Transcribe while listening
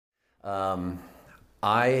Um,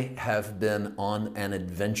 I have been on an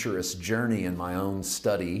adventurous journey in my own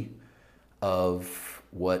study of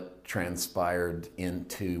what transpired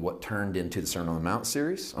into what turned into the Sermon on the Mount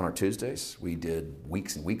series on our Tuesdays. We did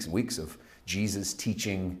weeks and weeks and weeks of Jesus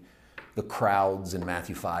teaching the crowds in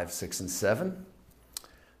Matthew 5, 6, and 7.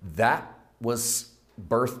 That was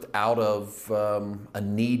birthed out of a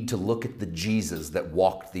need to look at the Jesus that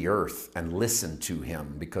walked the earth and listen to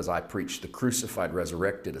him, because I preached the crucified,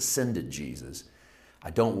 resurrected, ascended Jesus. I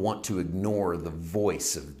don't want to ignore the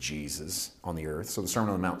voice of Jesus on the earth. So the Sermon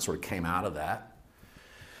on the Mount sort of came out of that.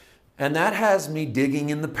 And that has me digging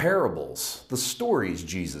in the parables, the stories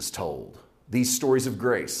Jesus told, these stories of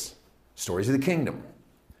grace, stories of the kingdom,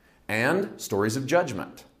 and stories of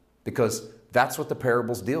judgment, because that's what the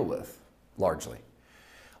parables deal with, largely.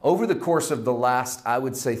 Over the course of the last, I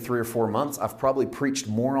would say 3 or 4 months, I've probably preached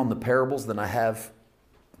more on the parables than I have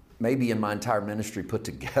maybe in my entire ministry put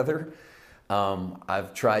together.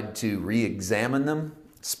 I've tried to re-examine them,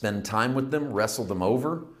 spend time with them, wrestle them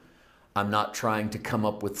over. I'm not trying to come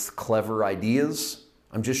up with clever ideas.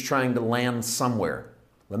 I'm just trying to land somewhere.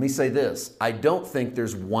 Let me say this. I don't think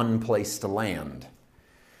there's one place to land.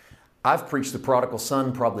 I've preached the prodigal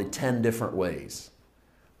son probably 10 different ways.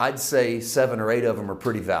 I'd say 7 or 8 of them are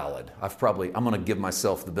pretty valid. I'm going to give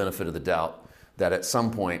myself the benefit of the doubt that at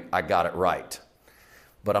some point I got it right.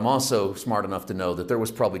 But I'm also smart enough to know that there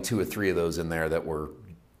was probably 2 or 3 of those in there that were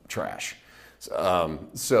trash.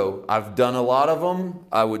 So I've done a lot of them.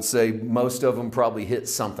 I would say most of them probably hit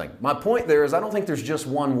something. My point there is I don't think there's just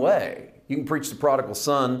one way. You can preach the prodigal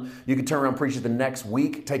son. You can turn around and preach it the next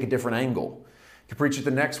week, take a different angle. You can preach it the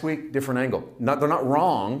next week, different angle. They're not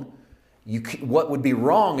wrong. What would be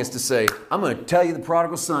wrong is to say, I'm going to tell you the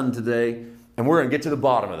prodigal son today, and we're going to get to the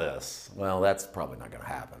bottom of this. Well, that's probably not going to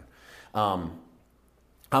happen.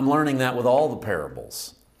 I'm learning that with all the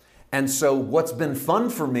parables. And so what's been fun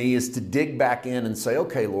for me is to dig back in and say,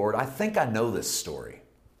 okay, Lord, I think I know this story.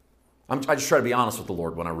 I just try to be honest with the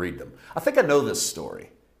Lord when I read them. I think I know this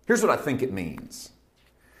story. Here's what I think it means.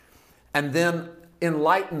 And then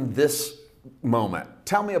enlighten this moment.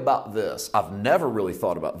 Tell me about this. I've never really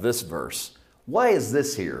thought about this verse. Why is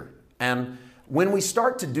this here? And when we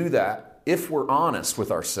start to do that, if we're honest with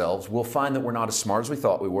ourselves, we'll find that we're not as smart as we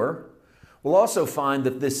thought we were. We'll also find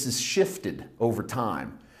that this is shifted over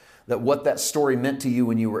time. That what that story meant to you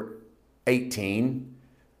when you were 18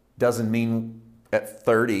 doesn't mean at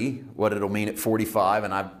 30 what it'll mean at 45.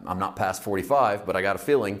 And I'm not past 45, but I got a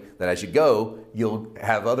feeling that as you go, you'll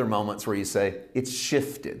have other moments where you say, it's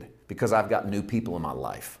shifted. Because I've got new people in my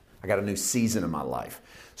life. I got a new season in my life.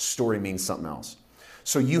 Story means something else.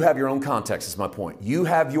 So you have your own context is my point. You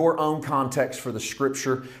have your own context for the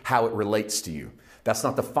scripture, how it relates to you. That's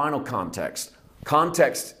not the final context.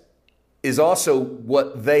 Context is also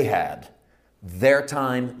what they had. Their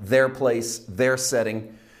time, their place, their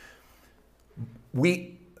setting.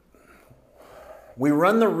 We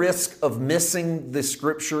run the risk of missing the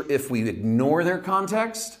scripture if we ignore their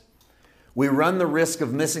context. We run the risk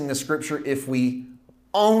of missing the scripture if we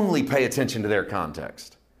only pay attention to their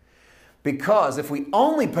context. Because if we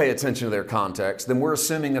only pay attention to their context, then we're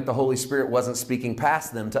assuming that the Holy Spirit wasn't speaking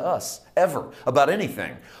past them to us, ever, about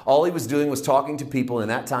anything. All he was doing was talking to people in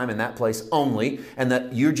that time, in that place only, and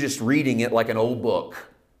that you're just reading it like an old book.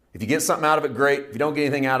 If you get something out of it, great. If you don't get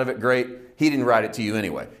anything out of it, great. He didn't write it to you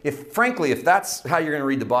anyway. Frankly, if that's how you're going to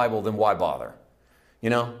read the Bible, then why bother? You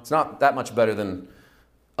know, it's not that much better than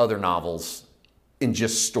other novels in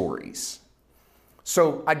just stories.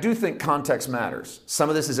 So I do think context matters. Some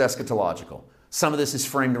of this is eschatological. Some of this is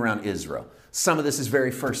framed around Israel. Some of this is very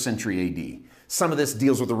first century AD. Some of this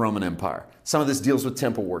deals with the Roman Empire. Some of this deals with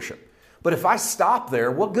temple worship. But if I stop there,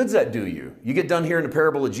 what good's that do you? You get done hearing the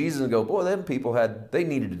parable of Jesus and go, boy, them people they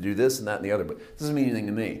needed to do this and that and the other, but it doesn't mean anything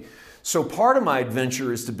to me. So part of my adventure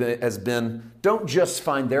has been, don't just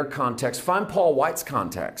find their context, find Paul White's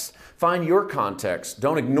context. Find your context.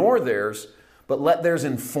 Don't ignore theirs, but let theirs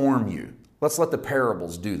inform you. Let's let the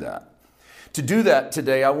parables do that. To do that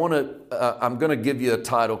today, I'm going to give you a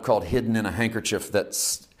title called Hidden in a Handkerchief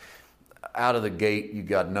that's out of the gate. You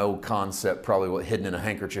got no concept probably what hidden in a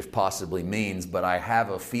handkerchief possibly means, but I have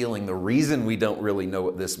a feeling the reason we don't really know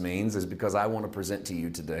what this means is because I want to present to you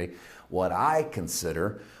today what I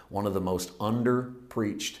consider one of the most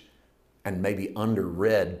under-preached and maybe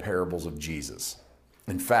underread parables of Jesus.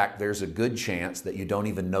 In fact, there's a good chance that you don't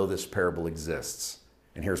even know this parable exists.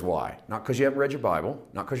 And here's why. Not because you haven't read your Bible,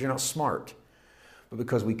 not because you're not smart, but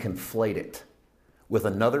because we conflate it with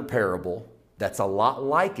another parable that's a lot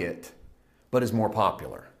like it, but is more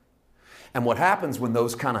popular. And what happens when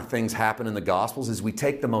those kind of things happen in the Gospels is we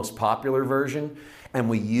take the most popular version and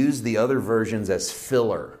we use the other versions as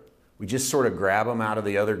filler. We just sort of grab them out of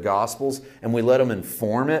the other Gospels and we let them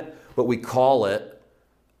inform it, but we call it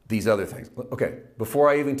these other things. Okay, before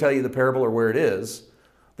I even tell you the parable or where it is,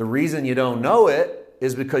 the reason you don't know it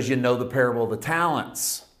is because you know the parable of the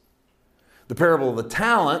talents. The parable of the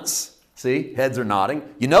talents, see, heads are nodding.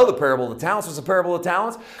 You know the parable of the talents. What's the parable of the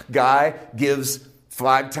talents? Guy gives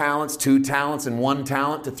 5 talents, 2 talents, and 1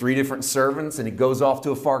 talent to 3 different servants, and he goes off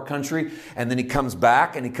to a far country, and then he comes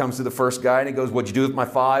back, and he comes to the first guy, and he goes, what'd you do with my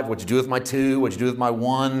 5? What'd you do with my 2? What'd you do with my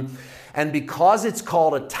 1? And because it's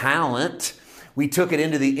called a talent, we took it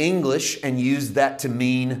into the English and used that to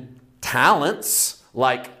mean talents,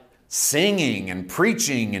 like singing and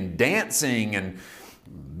preaching and dancing and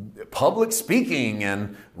public speaking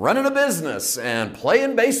and running a business and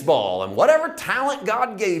playing baseball and whatever talent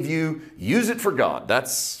God gave you, use it for God.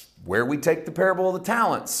 That's where we take the parable of the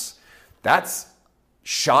talents. That's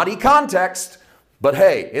shoddy context, but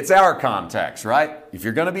hey, it's our context, right? If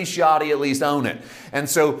you're going to be shoddy, at least own it. And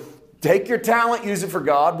so take your talent, use it for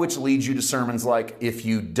God, which leads you to sermons like, if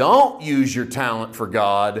you don't use your talent for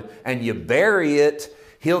God and you bury it,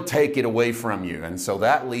 He'll take it away from you. And so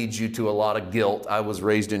that leads you to a lot of guilt. I was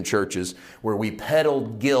raised in churches where we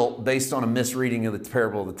peddled guilt based on a misreading of the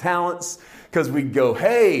parable of the talents, because we'd go,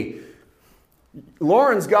 hey,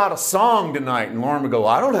 Lauren's got a song tonight. And Lauren would go,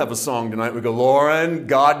 I don't have a song tonight. We go, Lauren,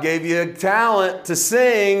 God gave you a talent to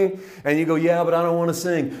sing. And you go, yeah, but I don't want to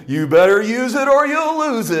sing. You better use it or you'll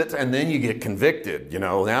lose it. And then you get convicted.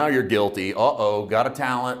 Now you're guilty. Uh-oh, got a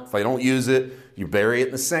talent. If I don't use it, you bury it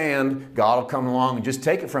in the sand. God will come along and just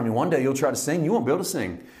take it from you. One day you'll try to sing. You won't be able to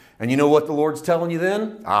sing. And you know what the Lord's telling you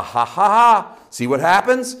then? Ah, ha, ha, ha. See what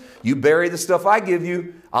happens? You bury the stuff I give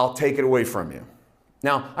you, I'll take it away from you.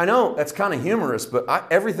 Now, I know that's kind of humorous, but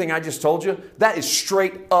everything I just told you, that is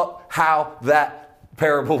straight up how that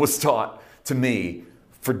parable was taught to me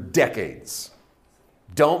for decades.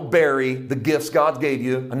 Don't bury the gifts God gave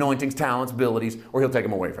you, anointings, talents, abilities, or He'll take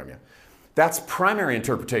them away from you. That's primary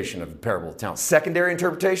interpretation of the parable of talents. Secondary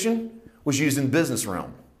interpretation was used in the business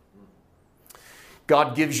realm.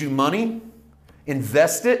 God gives you money,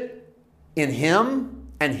 invest it in Him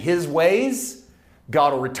and His ways,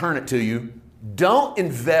 God will return it to you. Don't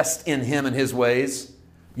invest in Him and His ways,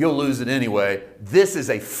 you'll lose it anyway. This is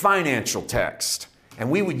a financial text, and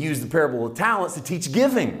we would use the parable of talents to teach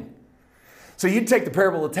giving. So you'd take the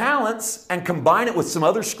parable of talents and combine it with some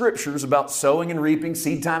other scriptures about sowing and reaping,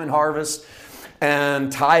 seed time and harvest,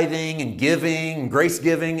 and tithing and giving and grace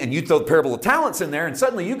giving, and you throw the parable of talents in there, and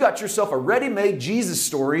suddenly you got yourself a ready-made Jesus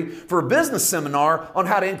story for a business seminar on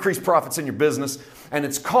how to increase profits in your business. And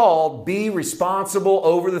it's called Be Responsible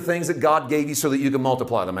Over the Things That God Gave You so that you can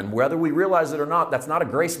multiply them. And whether we realize it or not, that's not a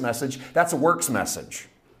grace message, that's a works message.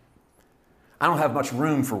 I don't have much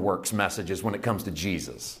room for works messages when it comes to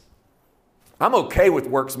Jesus. I'm okay with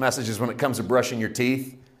works messages when it comes to brushing your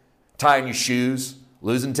teeth, tying your shoes,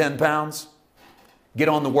 losing 10 pounds. Get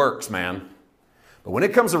on the works, man. But when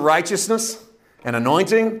it comes to righteousness and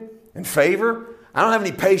anointing and favor, I don't have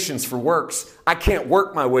any patience for works. I can't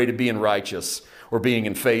work my way to being righteous or being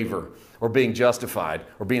in favor or being justified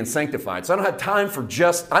or being sanctified. So I don't have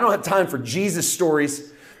time for Jesus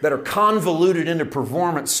stories that are convoluted into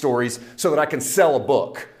performance stories so that I can sell a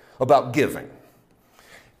book about giving.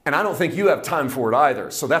 And I don't think you have time for it either.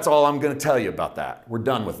 So that's all I'm going to tell you about that. We're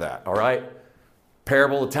done with that, all right?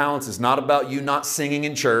 Parable of Talents is not about you not singing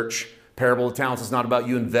in church. Parable of Talents is not about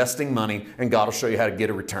you investing money, and God will show you how to get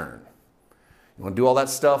a return. You want to do all that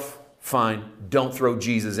stuff? Fine. Don't throw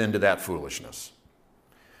Jesus into that foolishness.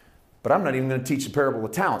 But I'm not even going to teach the parable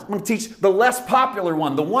of talents. I'm going to teach the less popular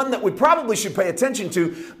one, the one that we probably should pay attention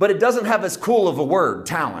to, but it doesn't have as cool of a word,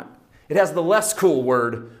 talent. It has the less cool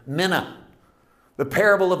word, mina. The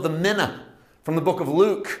parable of the mina from the book of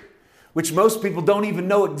Luke, which most people don't even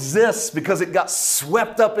know exists because it got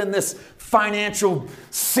swept up in this financial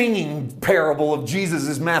singing parable of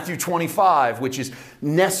Jesus' Matthew 25, which is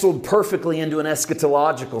nestled perfectly into an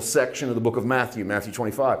eschatological section of the book of Matthew, Matthew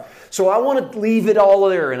 25. So I want to leave it all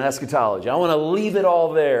there in eschatology. I want to leave it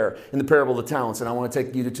all there in the parable of the talents, and I want to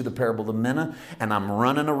take you to the parable of the mina, and I'm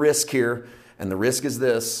running a risk here, and the risk is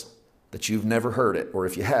this, that you've never heard it, or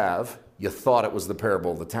if you have, you thought it was the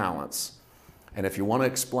parable of the talents. And if you want to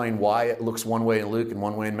explain why it looks one way in Luke and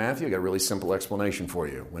one way in Matthew, I got a really simple explanation for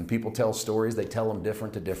you. When people tell stories, they tell them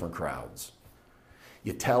different to different crowds.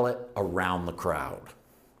 You tell it around the crowd.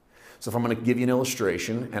 So if I'm going to give you an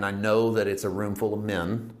illustration, and I know that it's a room full of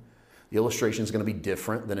men, the illustration is going to be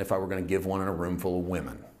different than if I were going to give one in a room full of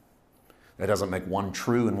women. It doesn't make one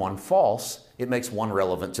true and one false. It makes one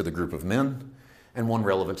relevant to the group of men and one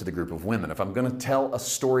relevant to the group of women. If I'm going to tell a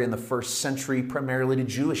story in the first century primarily to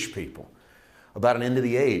Jewish people about an end of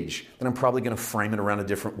the age, then I'm probably going to frame it around a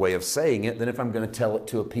different way of saying it than if I'm going to tell it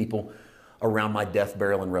to a people around my death,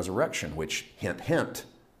 burial, and resurrection, which, hint, hint,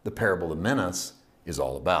 the parable of Minas is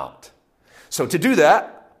all about. So to do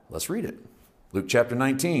that, let's read it. Luke chapter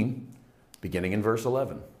 19, beginning in verse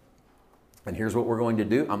 11. And here's what we're going to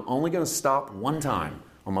do. I'm only going to stop one time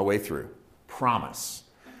on my way through. Promise.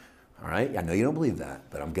 All right? I know you don't believe that,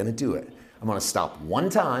 but I'm going to do it. I'm going to stop one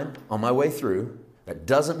time on my way through. That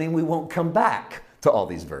doesn't mean we won't come back to all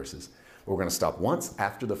these verses. We're going to stop once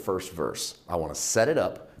after the first verse. I want to set it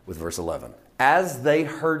up with verse 11. As they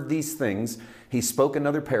heard these things, he spoke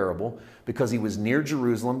another parable because he was near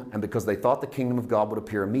Jerusalem and because they thought the kingdom of God would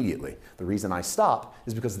appear immediately. The reason I stop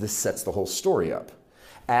is because this sets the whole story up.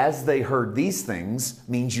 As they heard these things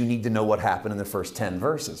means you need to know what happened in the first 10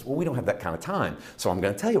 verses. Well, we don't have that kind of time, so I'm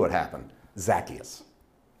going to tell you what happened. Zacchaeus.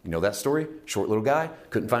 You know that story? Short little guy,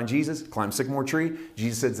 couldn't find Jesus, climbed a sycamore tree.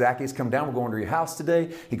 Jesus said, Zacchaeus, come down, we're going to your house today.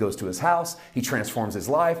 He goes to his house. He transforms his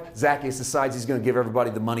life. Zacchaeus decides he's going to give everybody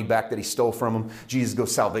the money back that he stole from him. Jesus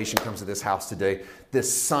goes, salvation comes to this house today.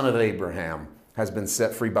 This son of Abraham has been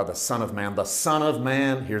set free by the Son of Man. The Son of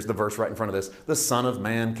Man, here's the verse right in front of this. The Son of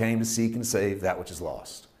Man came to seek and save that which is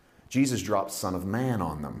lost. Jesus drops Son of Man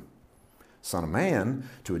on them. Son of Man,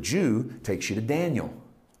 to a Jew, takes you to Daniel.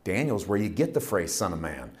 Daniel's where you get the phrase Son of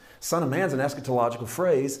Man. Son of Man's an eschatological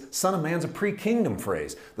phrase. Son of Man's a pre-kingdom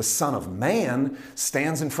phrase. The Son of Man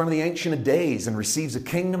stands in front of the Ancient of Days and receives a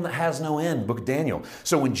kingdom that has no end, Book of Daniel.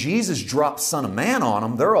 So when Jesus drops Son of Man on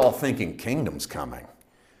them, they're all thinking kingdom's coming.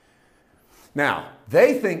 Now,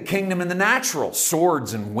 they think kingdom in the natural,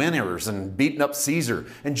 swords and winners and beating up Caesar.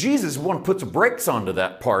 And Jesus puts brakes onto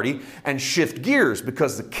that party and shift gears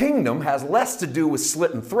because the kingdom has less to do with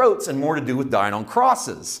slitting throats and more to do with dying on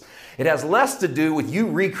crosses. It has less to do with you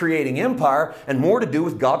recreating empire and more to do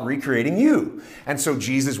with God recreating you. And so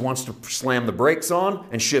Jesus wants to slam the brakes on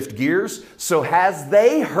and shift gears. So as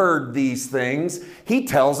they heard these things, he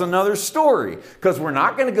tells another story. Because we're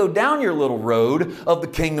not going to go down your little road of the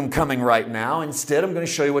kingdom coming right now. Instead, I'm going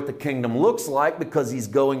to show you what the kingdom looks like because he's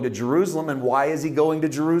going to Jerusalem. And why is he going to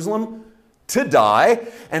Jerusalem? To die.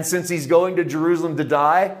 And since he's going to Jerusalem to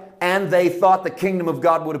die, and they thought the kingdom of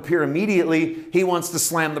God would appear immediately, he wants to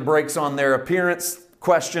slam the brakes on their appearance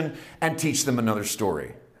question and teach them another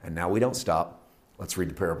story. And now we don't stop. Let's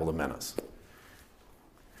read the parable of Minas.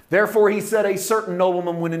 Therefore, he said, a certain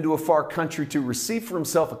nobleman went into a far country to receive for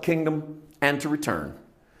himself a kingdom and to return.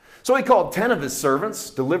 So he called 10 of his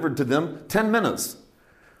servants, delivered to them 10 minas.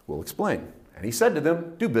 We'll explain. And he said to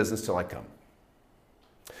them, do business till I come.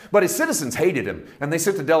 But his citizens hated him, and they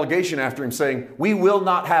sent a delegation after him, saying, we will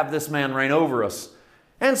not have this man reign over us.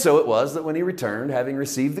 And so it was that when he returned, having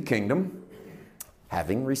received the kingdom,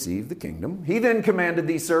 he then commanded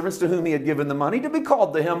these servants to whom he had given the money to be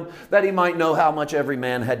called to him, that he might know how much every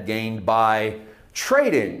man had gained by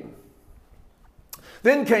trading.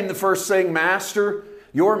 Then came the first, saying, Master,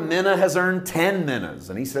 your mina has earned 10 minas.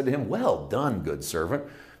 And he said to him, well done, good servant,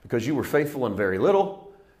 because you were faithful in very little.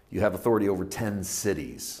 You have authority over 10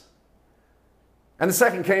 cities. And the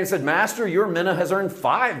second came and said, Master, your mina has earned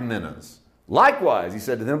 5 minas. Likewise, he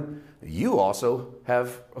said to them, you also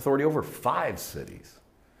have authority over 5 cities.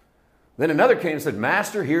 Then another came and said,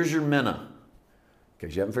 Master, here's your mina. In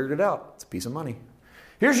case you haven't figured it out, it's a piece of money.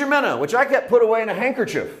 Here's your mina, which I kept put away in a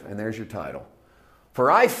handkerchief. And there's your title.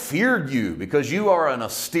 For I feared you, because you are an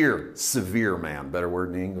austere, severe man. Better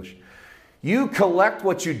word in English. You collect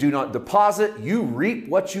what you do not deposit. You reap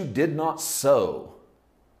what you did not sow.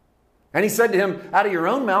 And he said to him, out of your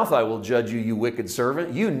own mouth I will judge you, you wicked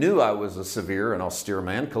servant. You knew I was a severe and austere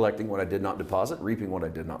man, collecting what I did not deposit, reaping what I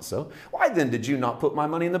did not sow. Why then did you not put my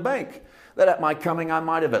money in the bank, that at my coming I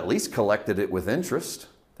might have at least collected it with interest?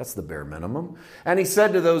 That's the bare minimum. And he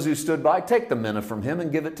said to those who stood by, take the mina from him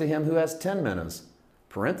and give it to him who has 10 minas.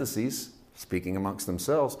 Parentheses, speaking amongst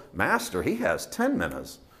themselves, Master, he has 10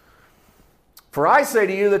 minas. For I say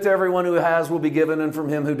to you that to everyone who has will be given, and from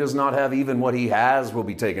him who does not have, even what he has will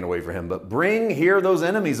be taken away from him. But bring here those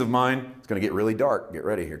enemies of mine. It's going to get really dark. Get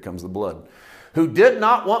ready. Here comes the blood. Who did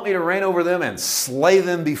not want me to reign over them and slay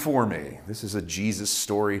them before me. This is a Jesus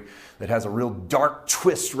story that has a real dark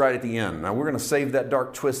twist right at the end. Now we're going to save that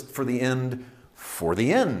dark twist for the end.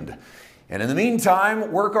 And in the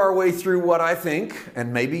meantime, work our way through what I think,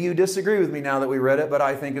 and maybe you disagree with me now that we read it, but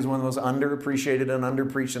I think is one of the most underappreciated and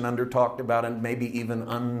underpreached and under-talked about and maybe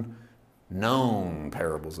even unknown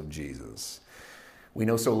parables of Jesus. We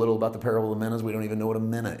know so little about the parable of minas, we don't even know what a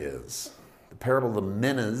mina is. The parable of the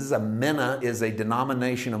minas. A mina is a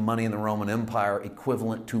denomination of money in the Roman Empire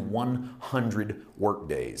equivalent to 100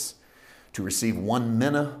 workdays. To receive 1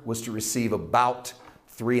 mina was to receive about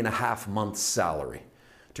 3.5 months' salary.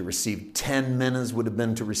 To receive 10 minas would have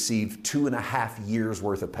been to receive 2.5 years'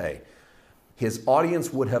 worth of pay. His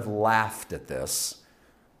audience would have laughed at this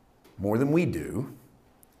more than we do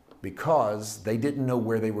because they didn't know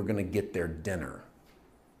where they were going to get their dinner.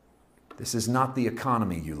 This is not the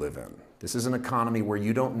economy you live in. This is an economy where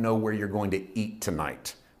you don't know where you're going to eat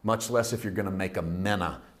tonight, much less if you're going to make a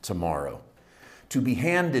mina tomorrow. To be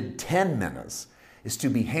handed 10 minas is to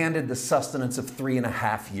be handed the sustenance of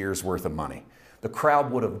 3.5 years worth of money. The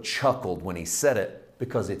crowd would have chuckled when he said it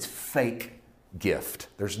because it's fake gift.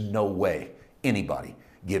 There's no way anybody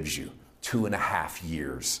gives you 2.5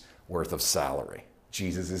 years worth of salary.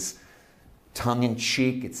 Jesus is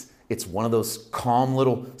tongue-in-cheek. It's one of those calm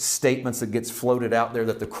little statements that gets floated out there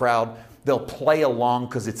that the crowd, they'll play along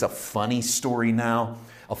because it's a funny story now,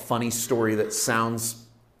 a funny story that sounds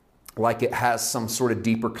like it has some sort of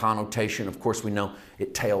deeper connotation. Of course, we know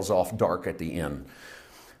it tails off dark at the end.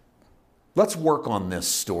 Let's work on this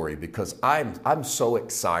story because I'm so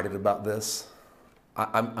excited about this.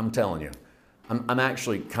 I'm telling you, I'm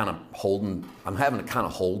actually kind of I'm having to kind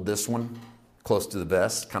of hold this one close to the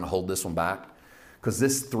vest, kind of hold this one back because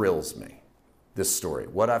this thrills me, this story.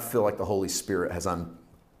 What I feel like the Holy Spirit has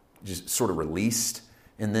just sort of released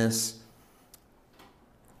in this,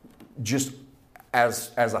 just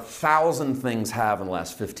as 1,000 things have in the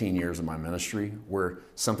last 15 years of my ministry, where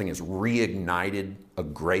something has reignited a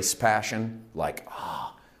grace passion, like,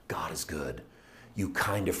 God is good. You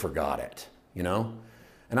kind of forgot it, you know?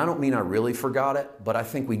 And I don't mean I really forgot it, but I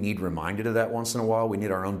think we need reminded of that once in a while. We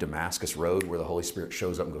need our own Damascus Road where the Holy Spirit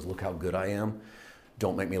shows up and goes, look how good I am.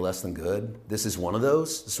 Don't make me less than good. This is one of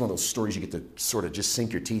those. This is one of those stories you get to sort of just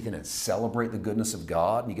sink your teeth in and celebrate the goodness of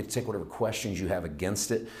God. And you get to take whatever questions you have against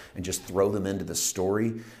it and just throw them into the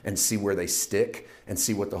story and see where they stick and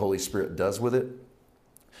see what the Holy Spirit does with it.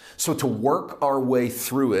 So to work our way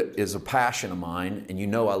through it is a passion of mine. And you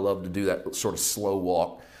know I love to do that sort of slow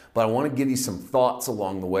walk. But I want to give you some thoughts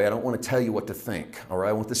along the way. I don't want to tell you what to think, all right?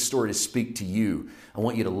 I want this story to speak to you. I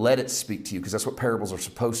want you to let it speak to you because that's what parables are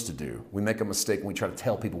supposed to do. We make a mistake when we try to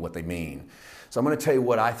tell people what they mean. So I'm going to tell you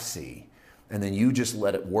what I see, and then you just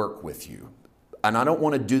let it work with you. And I don't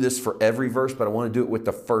want to do this for every verse, but I want to do it with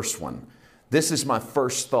the first one. This is my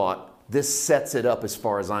first thought. This sets it up as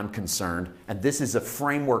far as I'm concerned, and this is a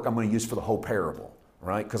framework I'm going to use for the whole parable,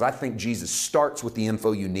 right? Because I think Jesus starts with the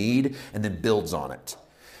info you need and then builds on it.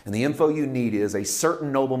 And the info you need is a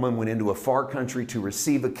certain nobleman went into a far country to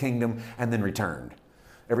receive a kingdom and then returned.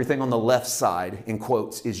 Everything on the left side, in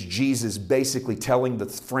quotes, is Jesus basically telling the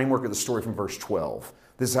framework of the story from verse 12.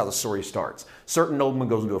 This is how the story starts. Certain nobleman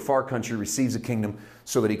goes into a far country, receives a kingdom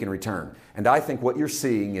so that he can return. And I think what you're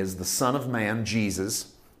seeing is the Son of Man,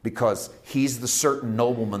 Jesus, because he's the certain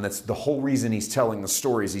nobleman. That's the whole reason he's telling the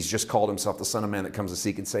stories. He's just called himself the Son of Man that comes to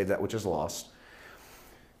seek and save that which is lost.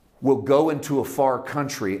 Will go into a far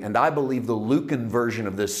country, and I believe the Lucan version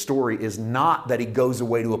of this story is not that he goes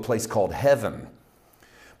away to a place called heaven,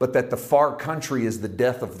 but that the far country is the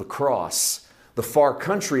death of the cross. The far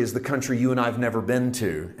country is the country you and I have never been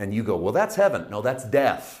to, and you go, well, that's heaven. No, that's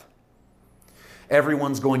death.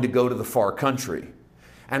 Everyone's going to go to the far country.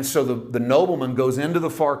 And so the nobleman goes into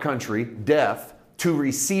the far country, death, to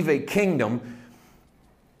receive a kingdom.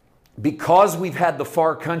 Because we've had the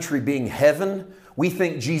far country being heaven, we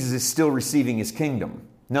think Jesus is still receiving his kingdom.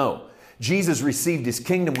 No, Jesus received his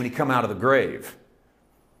kingdom when he come out of the grave.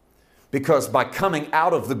 Because by coming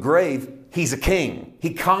out of the grave, he's a king.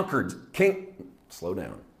 He conquered. Slow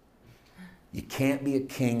down. You can't be a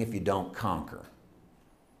king if you don't conquer.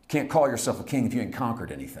 You can't call yourself a king if you ain't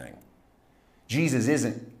conquered anything. Jesus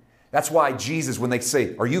isn't. That's why Jesus, when they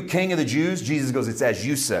say, are you king of the Jews? Jesus goes, it's as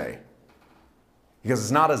you say. Because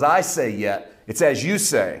it's not as I say yet, it's as you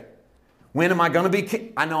say. When am I going to be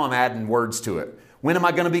king? I know I'm adding words to it. When am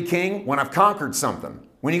I going to be king? When I've conquered something.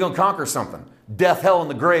 When are you going to conquer something? Death, hell, and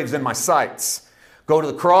the grave's in my sights. Go to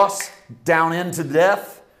the cross, down into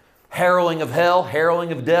death, harrowing of hell,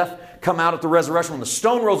 harrowing of death, come out at the resurrection. When the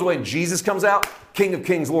stone rolls away and Jesus comes out, King of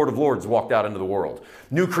Kings, Lord of Lords, walked out into the world.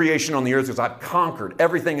 New creation on the earth because I've conquered.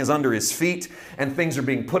 Everything is under his feet and things are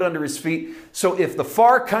being put under his feet. So if the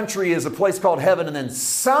far country is a place called heaven and then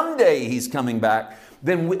someday he's coming back,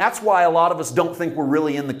 then that's why a lot of us don't think we're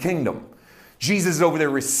really in the kingdom. Jesus is over there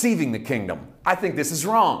receiving the kingdom. I think this is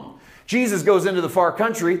wrong. Jesus goes into the far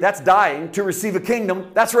country, that's dying, to receive a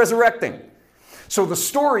kingdom, that's resurrecting. So the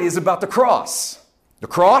story is about the cross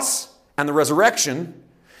and the resurrection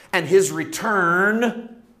and his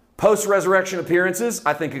return Post-resurrection appearances,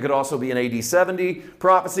 I think it could also be an AD 70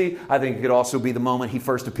 prophecy. I think it could also be the moment he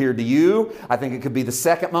first appeared to you. I think it could be the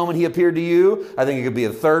second moment he appeared to you. I think it could be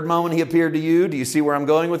the third moment he appeared to you. Do you see where I'm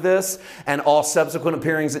going with this? And all subsequent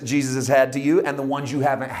appearings that Jesus has had to you, and the ones you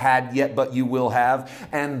haven't had yet but you will have.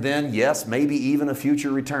 And then, yes, maybe even a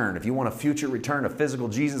future return. If you want a future return of physical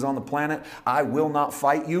Jesus on the planet, I will not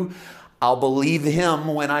fight you. I'll believe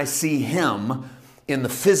him when I see him in the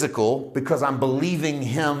physical, because I'm believing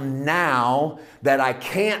him now that I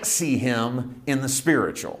can't see him in the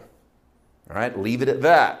spiritual. All right, leave it at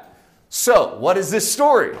that. So, what is this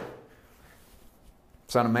story?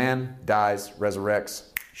 Son of Man dies, resurrects,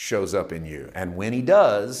 shows up in you. And when he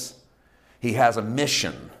does, he has a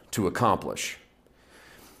mission to accomplish.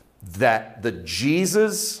 That the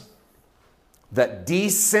Jesus that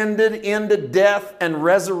descended into death and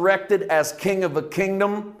resurrected as King of a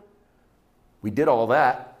kingdom, we did all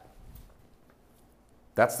that.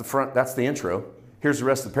 That's the intro. Here's the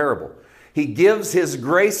rest of the parable. He gives his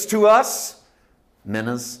grace to us,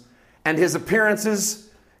 minas, and his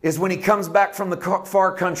appearances is when he comes back from the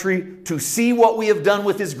far country to see what we have done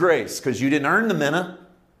with his grace. Because you didn't earn the mina.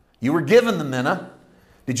 You were given the mina.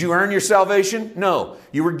 Did you earn your salvation? No.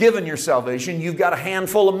 You were given your salvation. You've got a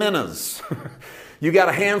handful of minas. You got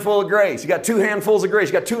a handful of grace. You got 2 handfuls of grace.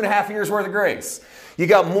 You got 2.5 years worth of grace. You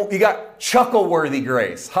got chuckle-worthy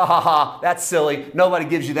grace. Ha ha ha, that's silly. Nobody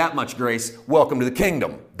gives you that much grace. Welcome to the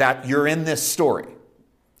kingdom. That you're in this story.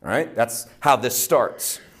 All right? That's how this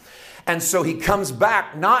starts. And so he comes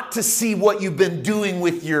back not to see what you've been doing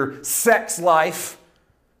with your sex life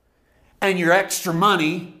and your extra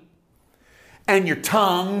money and your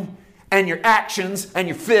tongue and your actions and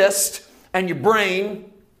your fist and your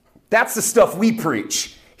brain. That's the stuff we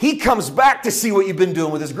preach. He comes back to see what you've been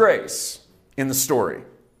doing with his grace in the story.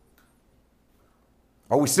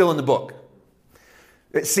 Are we still in the book?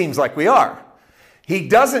 It seems like we are. He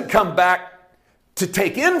doesn't come back to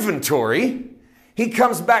take inventory. He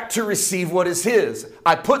comes back to receive what is his.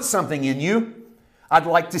 I put something in you. I'd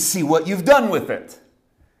like to see what you've done with it.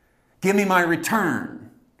 Give me my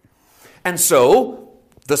return. And so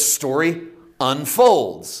the story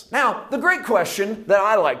unfolds. Now, the great question that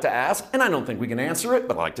I like to ask, and I don't think we can answer it,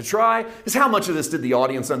 but I like to try, is how much of this did the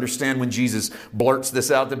audience understand when Jesus blurts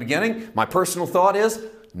this out at the beginning? My personal thought is,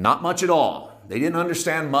 not much at all. They didn't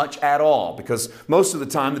understand much at all, because most of the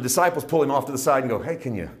time the disciples pull him off to the side and go, hey,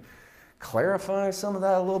 can you clarify some of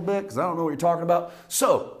that a little bit? Because I don't know what you're talking about.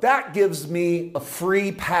 So that gives me a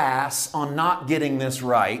free pass on not getting this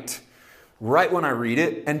right when I read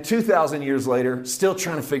it, and 2,000 years later, still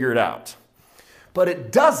trying to figure it out. But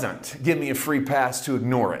it doesn't give me a free pass to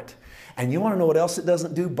ignore it. And you want to know what else it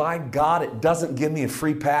doesn't do? By God, it doesn't give me a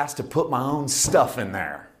free pass to put my own stuff in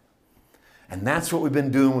there. And that's what we've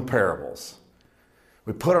been doing with parables.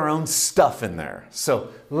 We put our own stuff in there. So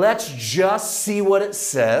let's just see what it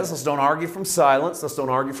says. Let's don't argue from silence. Let's don't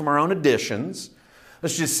argue from our own additions.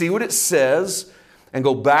 Let's just see what it says and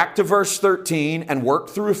go back to verse 13 and work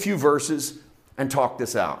through a few verses and talk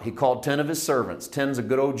this out. He called 10 of his servants. 10 is a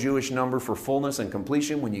good old Jewish number for fullness and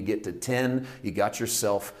completion. When you get to 10, you got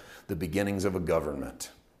yourself the beginnings of a government.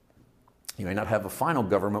 You may not have a final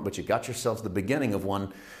government, but you got yourself the beginning of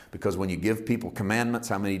one, because when you give people commandments,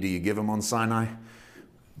 how many do you give them on Sinai?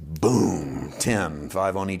 Boom, 10,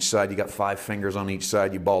 5 on each side. You got 5 fingers on each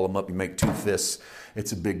side. You ball them up, you make 2 fists.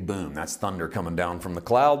 It's a big boom. That's thunder coming down from the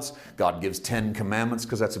clouds. God gives 10 commandments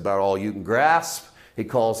because that's about all you can grasp. He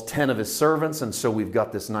calls 10 of his servants, and so we've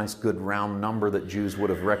got this nice good round number that Jews would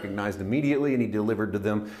have recognized immediately, and he delivered to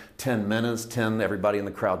them 10 minas. 10, everybody in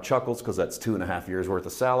the crowd chuckles because that's 2.5 years worth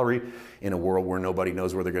of salary in a world where nobody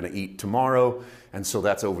knows where they're going to eat tomorrow, and so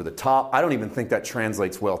that's over the top. I don't even think that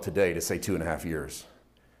translates well today to say 2.5 years.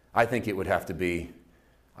 I think it would have to be,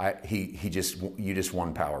 you just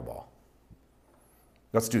won Powerball.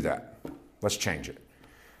 Let's do that. Let's change it.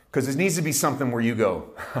 Because it needs to be something where you go,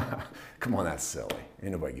 come on, that's silly.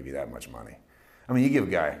 Ain't nobody give you that much money. I mean, you give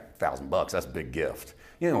a guy $1,000, that's a big gift.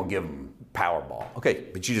 You don't give him Powerball. Okay,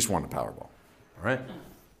 but you just won the Powerball. All right?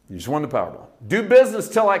 You just won the Powerball. Do business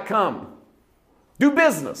till I come. Do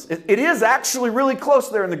business. It is actually really close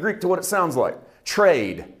there in the Greek to what it sounds like.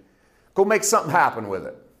 Trade. Go make something happen with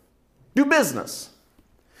it. Do business.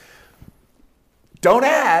 Don't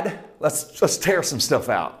add. Let's tear some stuff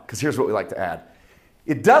out, because here's what we like to add.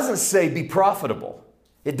 It doesn't say be profitable.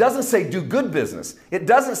 It doesn't say do good business. It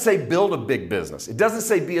doesn't say build a big business. It doesn't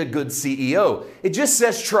say be a good CEO. It just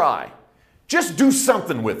says try. Just do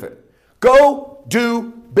something with it. Go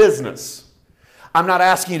do business. I'm not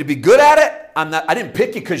asking you to be good at it. I didn't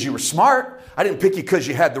pick you because you were smart. I didn't pick you because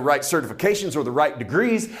you had the right certifications or the right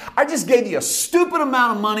degrees. I just gave you a stupid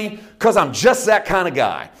amount of money because I'm just that kind of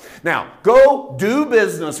guy. Now, go do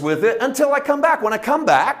business with it until I come back. When I come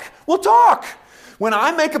back, we'll talk. When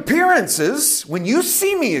I make appearances, when you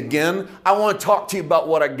see me again, I want to talk to you about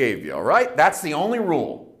what I gave you, all right? That's the only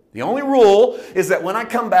rule. The only rule is that when I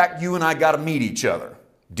come back, you and I got to meet each other.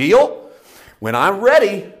 Deal? When I'm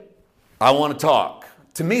ready, I want to talk.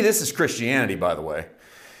 To me, this is Christianity, by the way.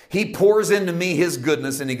 He pours into me His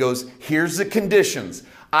goodness and He goes, here's the conditions.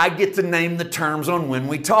 I get to name the terms on when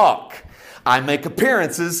we talk. I make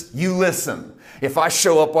appearances, you listen. If I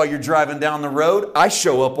show up while you're driving down the road, I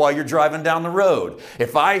show up while you're driving down the road.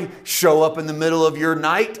 If I show up in the middle of your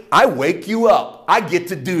night, I wake you up. I get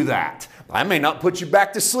to do that. I may not put you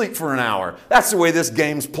back to sleep for an hour. That's the way this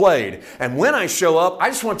game's played. And when I show up, I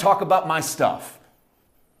just want to talk about my stuff.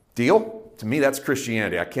 Deal? To me, that's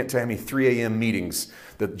Christianity. I can't tell you how many 3 a.m. meetings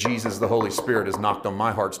that Jesus, the Holy Spirit, has knocked on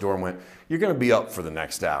my heart's door and went, you're going to be up for the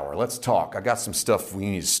next hour. Let's talk. I got some stuff we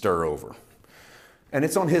need to stir over. And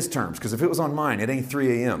it's on His terms, because if it was on mine, it ain't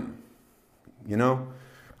 3 a.m. You know?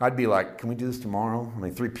 I'd be like, can we do this tomorrow? I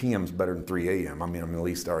mean, 3 p.m. is better than 3 a.m. I mean, I'm at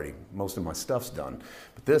least already, most of my stuff's done.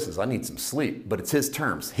 But this is, I need some sleep. But it's His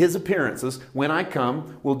terms, His appearances. When I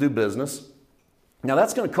come, we'll do business. Now,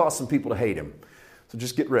 that's going to cause some people to hate Him. So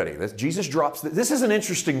just get ready. Jesus drops, this is an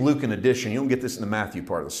interesting Lucan addition. You don't get this in the Matthew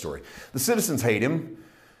part of the story. The citizens hate Him.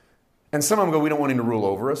 And some of them go, we don't want Him to rule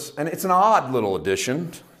over us. And it's an odd little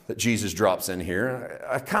addition that Jesus drops in here.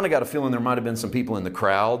 I kind of got a feeling there might have been some people in the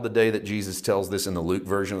crowd the day that Jesus tells this in the Luke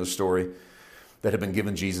version of the story that have been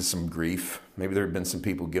giving Jesus some grief. Maybe there have been some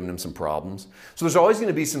people giving Him some problems. So there's always going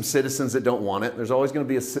to be some citizens that don't want it. There's always going to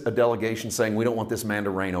be a delegation saying, we don't want this man to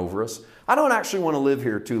reign over us. I don't actually want to live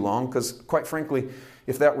here too long because, quite frankly,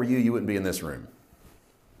 if that were you, you wouldn't be in this room.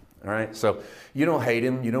 All right? So you don't hate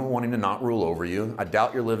Him. You don't want Him to not rule over you. I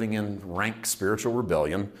doubt you're living in rank spiritual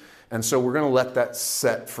rebellion. And so we're going to let that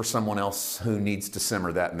set for someone else who needs to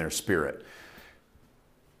simmer that in their spirit.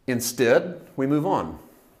 Instead, we move on.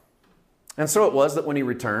 And so it was that when He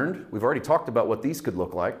returned, we've already talked about what these could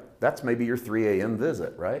look like. That's maybe your 3 a.m.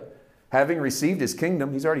 visit, right? Having received His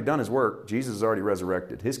kingdom, He's already done His work. Jesus is already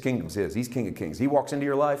resurrected. His kingdom's His. He's King of Kings. He walks into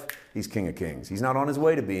your life, He's King of Kings. He's not on His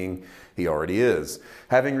way to being, He already is.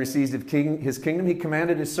 Having received His kingdom, He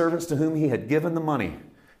commanded His servants to whom He had given the money.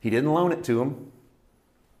 He didn't loan it to them.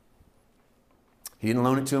 He didn't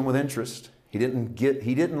loan it to them with interest. He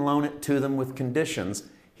didn't loan it to them with conditions.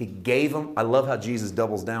 He gave them, I love how Jesus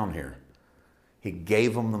doubles down here. He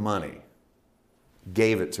gave them the money.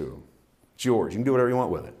 Gave it to them. It's yours. You can do whatever you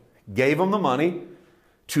want with it. Gave them the money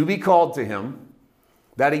to be called to Him,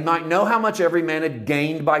 that He might know how much every man had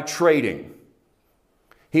gained by trading.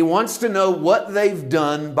 He wants to know what they've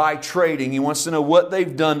done by trading. He wants to know what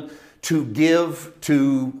they've done to give,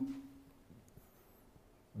 to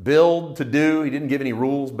build, to do. He didn't give any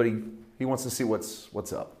rules, but he wants to see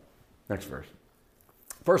what's up. Next verse.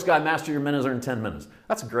 First guy, master your minnows, earn 10 minutes.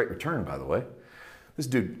 That's a great return, by the way. This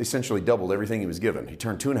dude essentially doubled everything he was given. He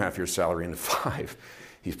turned 2.5 years' salary into 5.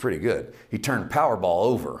 He's pretty good. He turned Powerball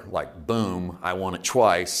over, like boom, I won it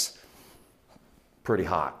twice. Pretty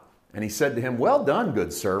hot. And He said to him, well done,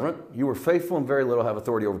 good servant. You were faithful in very little, have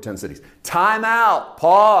authority over 10 cities. Time out.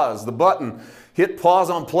 Pause the button. Hit pause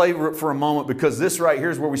on play for a moment, because this right here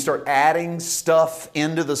is where we start adding stuff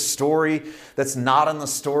into the story that's not in the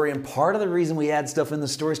story. And part of the reason we add stuff in the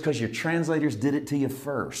story is because your translators did it to you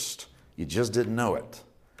first. You just didn't know it.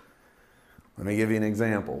 Let me give you an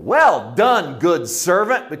example. Well done, good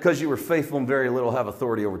servant, because you were faithful in very little, have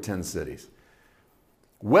authority over 10 cities.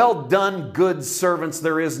 Well done, good servants.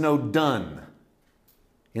 There is no done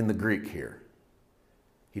in the Greek here.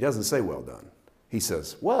 He doesn't say well done. He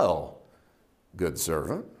says, well, good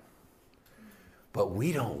servant. But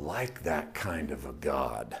we don't like that kind of a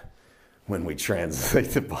God when we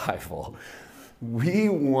translate the Bible. We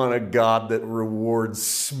want a God that rewards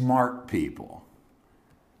smart people,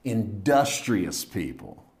 industrious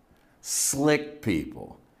people, slick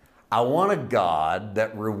people. I want a God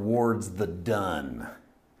that rewards the done.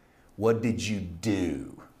 What did you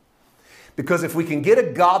do? Because if we can get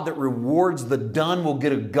a God that rewards the done, we'll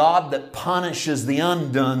get a God that punishes the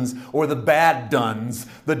undones or the bad dones,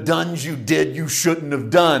 the dones you did you shouldn't have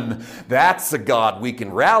done. That's a God we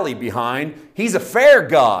can rally behind. He's a fair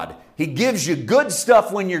God. He gives you good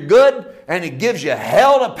stuff when you're good, and He gives you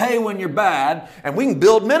hell to pay when you're bad. And we can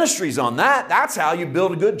build ministries on that. That's how you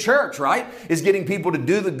build a good church, right? Is getting people to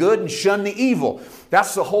do the good and shun the evil.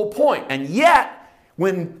 That's the whole point. And yet,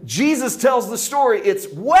 When Jesus tells the story, it's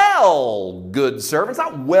well, good servant. It's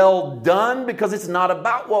not well done because it's not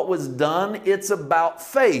about what was done. It's about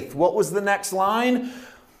faith. What was the next line?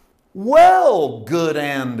 Well, good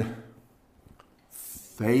and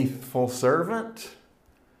faithful servant.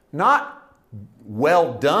 Not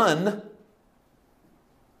well done.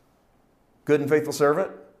 Good and faithful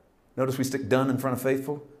servant. Notice we stick done in front of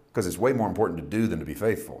faithful because it's way more important to do than to be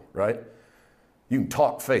faithful, right? You can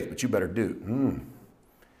talk faith, but you better do.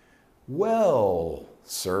 Well,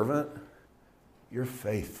 servant, you're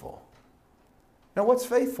faithful. Now, what's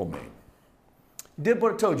faithful mean? You did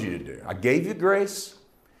what I told you to do. I gave you grace,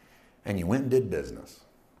 and you went and did business.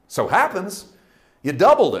 So happens, you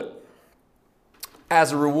doubled it.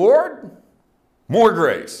 As a reward, more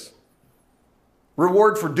grace.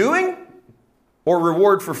 Reward for doing or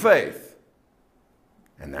reward for faith?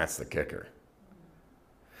 And that's the kicker.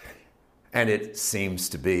 And it seems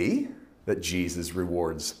to be that Jesus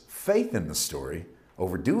rewards faith in the story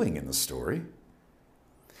over doing in the story.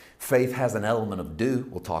 Faith has an element of do,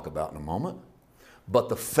 we'll talk about in a moment. But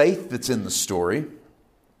the faith that's in the story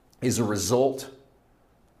is a result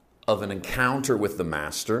of an encounter with the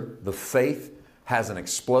Master. The faith has an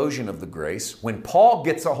explosion of the grace. When Paul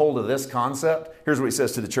gets a hold of this concept, here's what he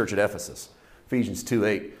says to the church at Ephesus. Ephesians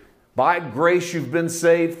 2:8. By grace you've been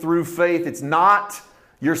saved through faith. It's not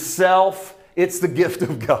yourself. It's the gift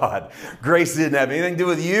of God. Grace didn't have anything to do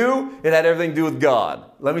with you. It had everything to do with God.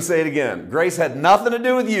 Let me say it again. Grace had nothing to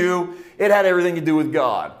do with you. It had everything to do with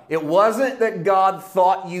God. It wasn't that God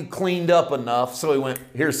thought you cleaned up enough, so he went,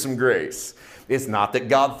 here's some grace. It's not that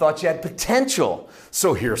God thought you had potential,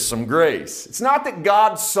 so here's some grace. It's not that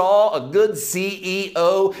God saw a good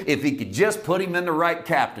CEO if he could just put him in the right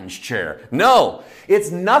captain's chair. No,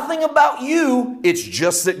 it's nothing about you. It's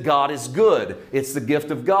just that God is good. It's the gift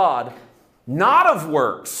of God, not of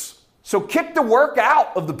works. So kick the work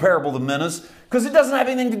out of the parable of the minas because it doesn't have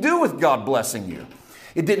anything to do with God blessing you.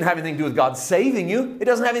 It didn't have anything to do with God saving you. It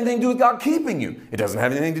doesn't have anything to do with God keeping you. It doesn't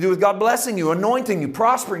have anything to do with God blessing you, anointing you,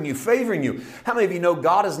 prospering you, favoring you. How many of you know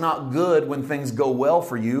God is not good when things go well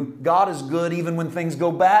for you? God is good even when things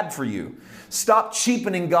go bad for you. Stop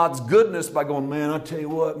cheapening God's goodness by going, man, I tell you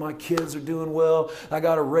what, my kids are doing well. I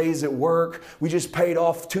got a raise at work. We just paid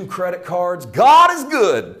off 2 credit cards. God is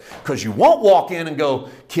good. Because you won't walk in and go,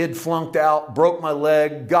 kid flunked out, broke my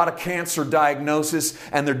leg, got a cancer diagnosis,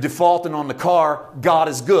 and they're defaulting on the car. God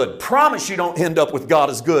is good. Promise you don't end up with God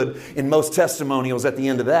is good in most testimonials at the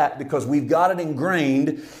end of that, because we've got it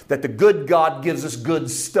ingrained that the good God gives us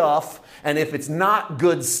good stuff. And if it's not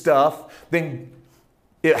good stuff, then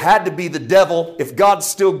it had to be the devil. If God's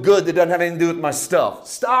still good, that doesn't have anything to do with my stuff.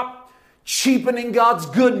 Stop cheapening God's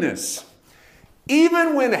goodness.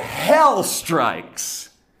 Even when hell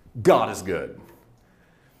strikes, God is good.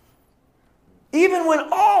 Even when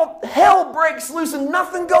all hell breaks loose and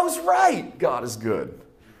nothing goes right, God is good.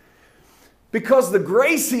 Because the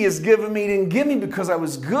grace He has given me, He didn't give me because I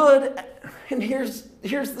was good. And here's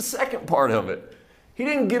the second part of it. He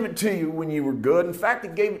didn't give it to you when you were good. In fact,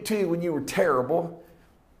 He gave it to you when you were terrible.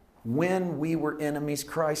 When we were enemies,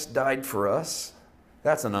 Christ died for us.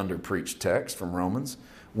 That's an underpreached text from Romans.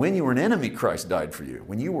 When you were an enemy, Christ died for you.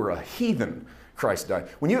 When you were a heathen, Christ died.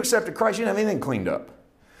 When you accepted Christ, you didn't have anything cleaned up.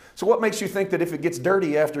 So what makes you think that if it gets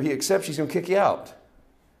dirty after He accepts, He's going to kick you out?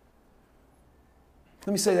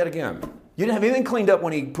 Let me say that again. You didn't have anything cleaned up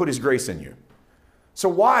when He put His grace in you. So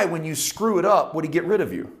why, when you screw it up, would He get rid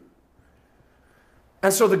of you?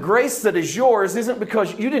 And so the grace that is yours isn't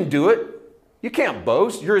because you didn't do it. You can't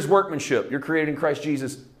boast. You're His workmanship. You're created in Christ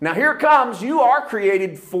Jesus. Now here it comes. You are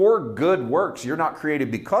created for good works. You're not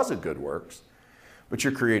created because of good works, but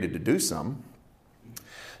you're created to do some.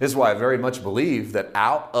 This is why I very much believe that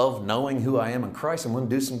out of knowing who I am in Christ, I'm going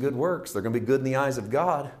to do some good works. They're going to be good in the eyes of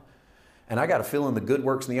God. And I got a feeling the good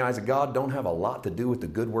works in the eyes of God don't have a lot to do with the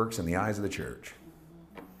good works in the eyes of the church.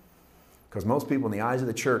 Because most people in the eyes of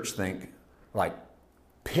the church think like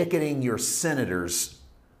picketing your senators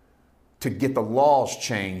to get the laws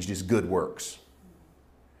changed is good works.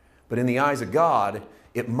 But in the eyes of God,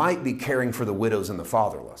 it might be caring for the widows and the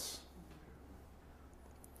fatherless.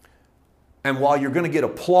 And while you're going to get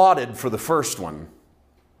applauded for the first one,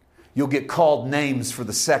 you'll get called names for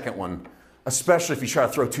the second one, especially if you try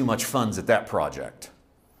to throw too much funds at that project.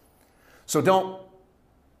 So don't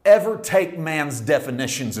ever take man's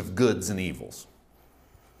definitions of goods and evils.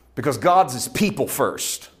 Because God's is people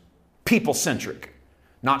first, people-centric.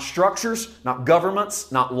 Not structures, not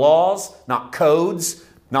governments, not laws, not codes,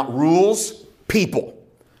 not rules, people.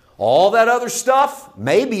 All that other stuff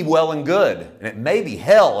may be well and good, and it may be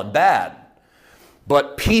hell and bad.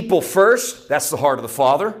 But people first, that's the heart of the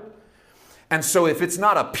Father. And so if it's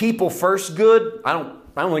not a people first good, I don't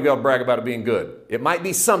think I'll brag about it being good. It might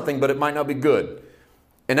be something, but it might not be good.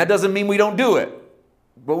 And that doesn't mean we don't do it,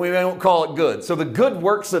 but we don't call it good. So the good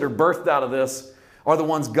works that are birthed out of this are the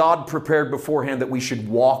ones God prepared beforehand that we should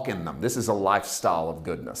walk in them. This is a lifestyle of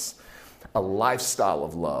goodness, a lifestyle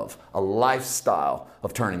of love, a lifestyle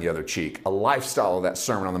of turning the other cheek, a lifestyle of that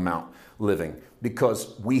Sermon on the Mount living,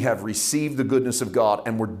 because we have received the goodness of God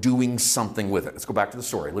and we're doing something with it. Let's go back to the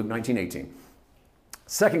story, Luke 19:18.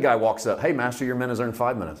 Second guy walks up, hey, master, your men has earned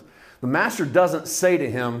 5 minutes. The master doesn't say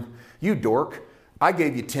to him, you dork, I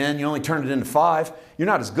gave you 10, you only turned it into 5. You're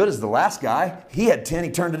not as good as the last guy. He had 10,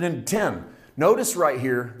 he turned it into 10. Notice right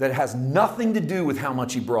here that it has nothing to do with how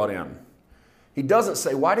much he brought in. He doesn't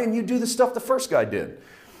say, why didn't you do the stuff the first guy did?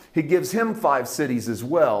 He gives him 5 cities as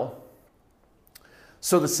well.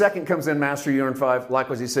 So the second comes in, master, you earn 5.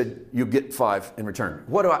 Likewise, he said, you get 5 in return.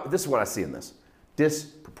 This is what I see in this.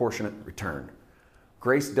 Disproportionate return.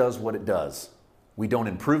 Grace does what it does. We don't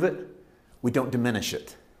improve it. We don't diminish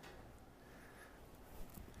it.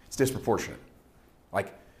 It's disproportionate.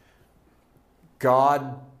 Like,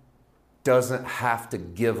 God doesn't have to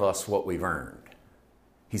give us what we've earned.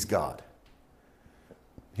 He's God.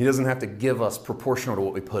 He doesn't have to give us proportional to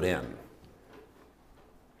what we put in.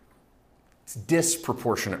 It's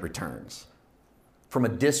disproportionate returns. From a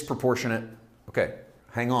disproportionate, okay,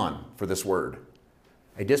 hang on for this word.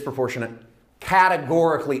 A disproportionate,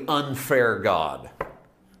 categorically unfair God.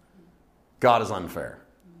 God is unfair.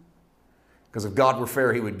 Because if God were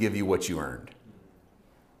fair, he would give you what you earned.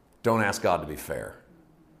 Don't ask God to be fair.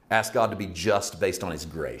 Ask God to be just based on his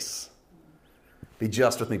grace. Be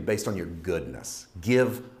just with me based on your goodness.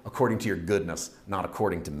 Give according to your goodness, not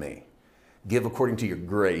according to me. Give according to your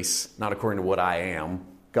grace, not according to what I am.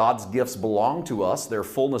 God's gifts belong to us. Their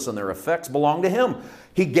fullness and their effects belong to him.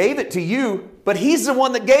 He gave it to you, but he's the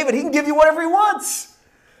one that gave it. He can give you whatever he wants.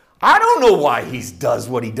 I don't know why he does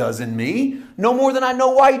what he does in me, no more than I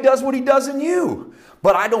know why he does what he does in you.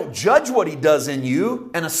 But I don't judge what he does in you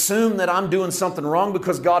and assume that I'm doing something wrong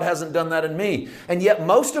because God hasn't done that in me. And yet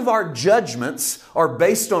most of our judgments are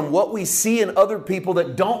based on what we see in other people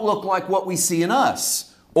that don't look like what we see in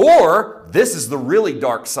us. Or, this is the really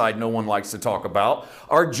dark side no one likes to talk about,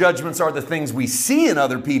 our judgments are the things we see in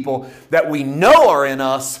other people that we know are in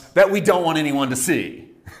us that we don't want anyone to see.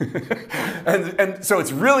 and so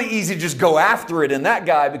it's really easy to just go after it in that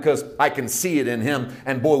guy because I can see it in him.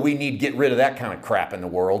 And boy, we need to get rid of that kind of crap in the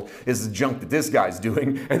world, is the junk that this guy's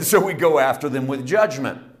doing. And so we go after them with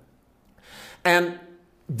judgment. And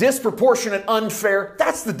disproportionate, unfair,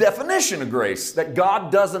 that's the definition of grace. That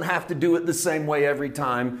God doesn't have to do it the same way every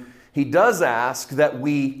time. He does ask that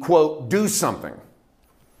we, quote, do something.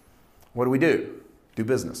 What do? Do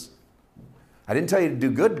business. I didn't tell you to do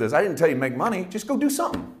good business. I didn't tell you to make money. Just go do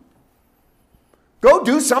something. Go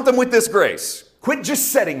do something with this grace. Quit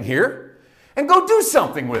just sitting here and go do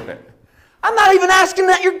something with it. I'm not even asking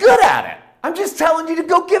that you're good at it. I'm just telling you to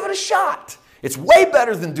go give it a shot. It's way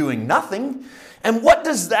better than doing nothing. And what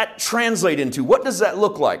does that translate into? What does that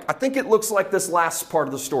look like? I think it looks like this last part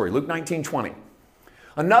of the story, Luke 19:20.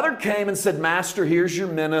 Another came and said, Master, here's your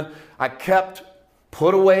mina. I kept,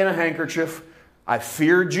 put away in a handkerchief. I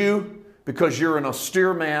feared you because you're an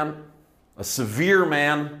austere man, a severe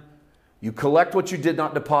man. You collect what you did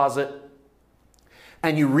not deposit,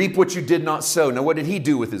 and you reap what you did not sow. Now, what did he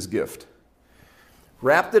do with his gift?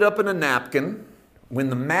 Wrapped it up in a napkin. When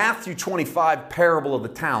the Matthew 25 parable of the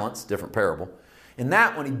talents, different parable, in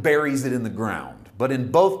that one he buries it in the ground. But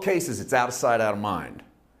in both cases, it's out of sight, out of mind.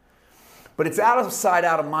 But it's out of sight,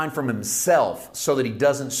 out of mind from himself so that he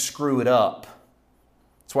doesn't screw it up.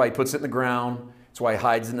 That's why he puts it in the ground. That's why he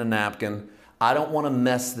hides in the napkin. I don't want to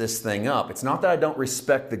mess this thing up. It's not that I don't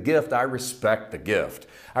respect the gift. I respect the gift.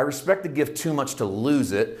 I respect the gift too much to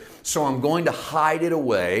lose it. So I'm going to hide it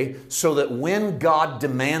away so that when God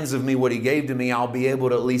demands of me what he gave to me, I'll be able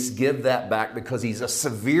to at least give that back because he's a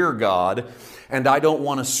severe God and I don't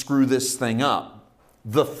want to screw this thing up.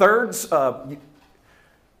 The third,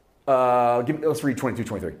 let's read 22,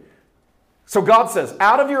 23. So God says,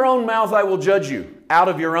 out of your own mouth I will judge you. Out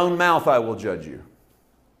of your own mouth I will judge you.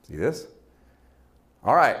 See this?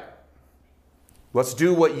 All right. Let's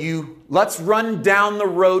run down the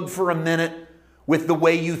road for a minute with the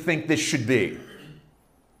way you think this should be.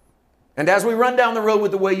 And as we run down the road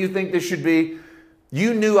with the way you think this should be,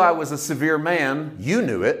 you knew I was a severe man. You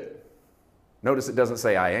knew it. Notice it doesn't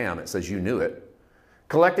say I am. It says you knew it.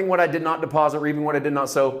 Collecting what I did not deposit, reaping what I did not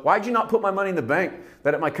sow. Why'd you not put my money in the bank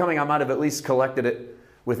that at my coming I might have at least collected it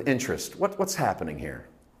with interest? What's happening here?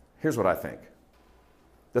 Here's what I think.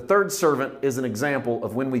 The third servant is an example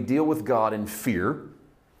of when we deal with God in fear,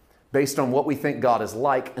 based on what we think God is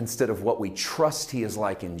like instead of what we trust He is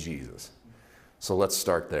like in Jesus. So let's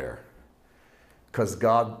start there. Because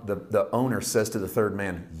God, the owner, says to the third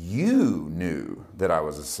man, you knew that I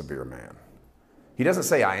was a severe man. He doesn't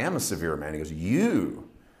say, I am a severe man. He goes, you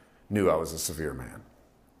knew I was a severe man.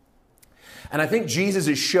 And I think Jesus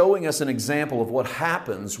is showing us an example of what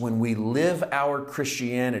happens when we live our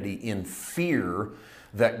Christianity in fear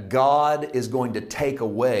that God is going to take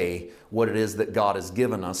away what it is that God has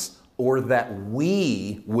given us, or that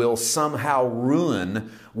we will somehow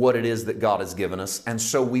ruin what it is that God has given us. And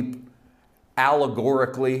so we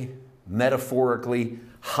allegorically, metaphorically,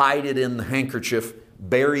 hide it in the handkerchief,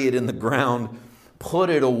 bury it in the ground, put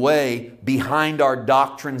it away behind our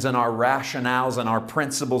doctrines and our rationales and our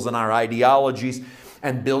principles and our ideologies,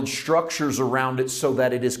 and build structures around it so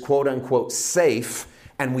that it is quote unquote safe,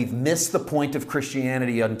 and we've missed the point of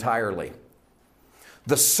Christianity entirely.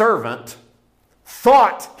 The servant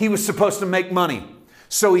thought he was supposed to make money,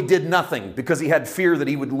 so he did nothing because he had fear that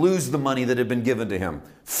he would lose the money that had been given to him.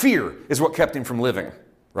 Fear is what kept him from living,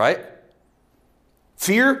 right?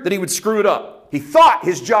 Fear that he would screw it up. He thought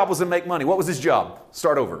his job was to make money. What was his job?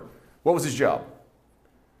 Start over. What was his job?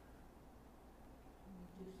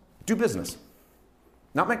 Do business.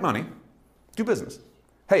 Not make money. Do business.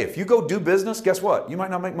 Hey, if you go do business, guess what? You might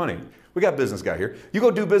not make money. We got a business guy here. You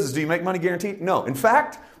go do business, do you make money guaranteed? No. In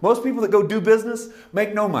fact, most people that go do business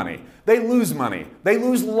make no money. They lose money. They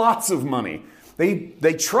lose lots of money.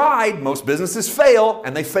 They tried, most businesses fail,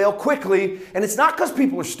 and they fail quickly, and it's not because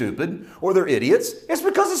people are stupid or they're idiots, it's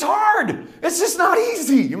because it's hard. It's just not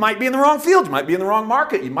easy. You might be in the wrong field, you might be in the wrong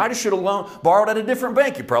market, you might have should have borrowed at a different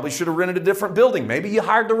bank, you probably should have rented a different building, maybe you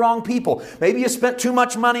hired the wrong people, maybe you spent too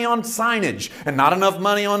much money on signage and not enough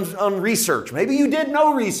money on research, maybe you did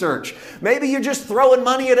no research, maybe you're just throwing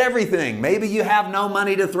money at everything, maybe you have no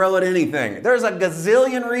money to throw at anything. There's a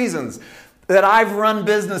gazillion reasons that I've run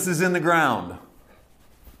businesses in the ground.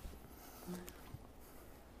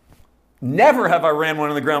 Never have I ran one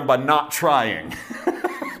in the ground by not trying.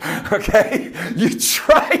 Okay? You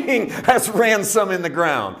trying has ran some in the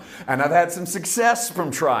ground. And I've had some success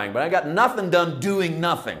from trying, but I got nothing done doing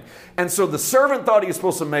nothing. And so the servant thought he was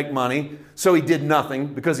supposed to make money, so he did nothing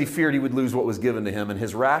because he feared he would lose what was given to him. And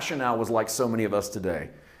his rationale was like so many of us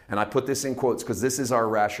today. And I put this in quotes because this is our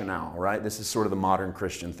rationale, right? This is sort of the modern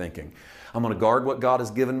Christian thinking. I'm going to guard what God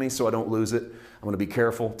has given me so I don't lose it. I'm going to be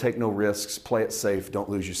careful, take no risks, play it safe, don't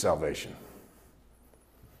lose your salvation.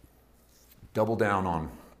 Double down on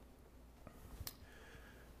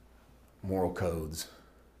moral codes,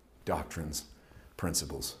 doctrines,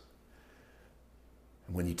 principles.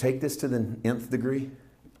 And when you take this to the nth degree,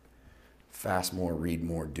 fast more, read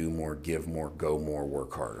more, do more, give more, go more,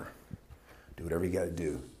 work harder. Do whatever you got to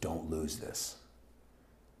do. Don't lose this.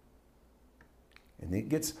 And it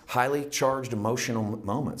gets highly charged emotional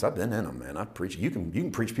moments. I've been in them, man. I preach. You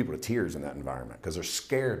can preach people to tears in that environment because they're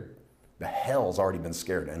scared. The hell's already been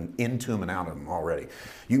scared and into them and out of them already.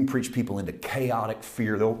 You can preach people into chaotic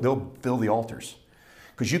fear. They'll fill the altars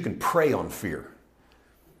because you can prey on fear.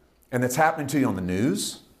 And that's happening to you on the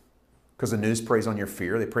news because the news preys on your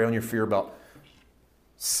fear. They prey on your fear about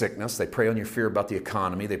sickness. They prey on your fear about the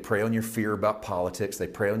economy. They prey on your fear about politics. They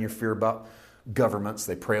prey on your fear about governments.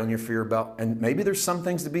 They prey on your fear about, and maybe there's some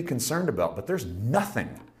things to be concerned about, but there's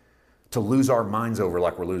nothing to lose our minds over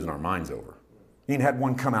like we're losing our minds over. You ain't had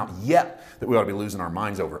one come out yet that we ought to be losing our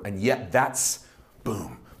minds over, and yet that's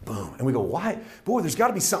boom, boom. And we go, why? Boy, there's got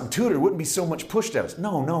to be something to it. It wouldn't be so much pushed at us.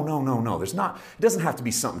 No. There's not. It doesn't have to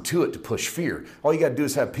be something to it to push fear. All you got to do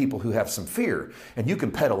is have people who have some fear, and you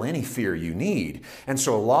can peddle any fear you need. And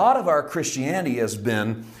so a lot of our Christianity has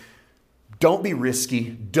been, don't be risky,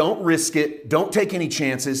 don't risk it, don't take any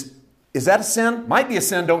chances. Is that a sin? Might be a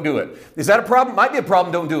sin, don't do it. Is that a problem? Might be a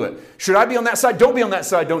problem, don't do it. Should I be on that side? Don't be on that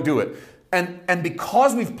side, don't do it. And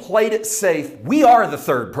because we've played it safe, we are the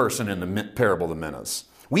third person in the parable of the minas.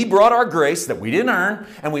 We brought our grace that we didn't earn,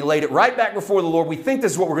 and we laid it right back before the Lord. We think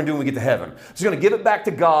this is what we're going to do when we get to heaven. So I'm going to give it back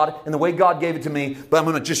to God in the way God gave it to me, but I'm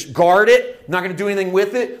going to just guard it, not going to do anything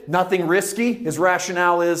with it, nothing risky. His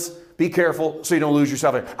rationale is, be careful so you don't lose your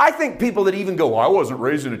salvation. I think people that even go, well, I wasn't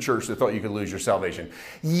raised in a church that thought you could lose your salvation.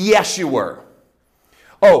 Yes, you were.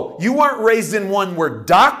 Oh, you weren't raised in one where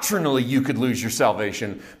doctrinally you could lose your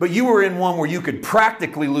salvation, but you were in one where you could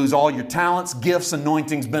practically lose all your talents, gifts,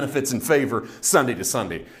 anointings, benefits, and favor Sunday to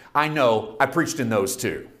Sunday. I know, I preached in those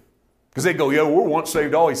too. Because they go, yeah, we're once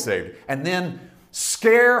saved, always saved. And then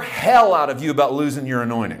scare hell out of you about losing your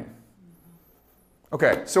anointing.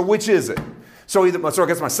 Okay, so which is it? So I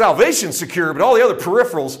guess my salvation's secure, but all the other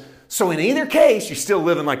peripherals So in either case, you're still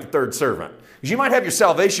living like the third servant. Because you might have your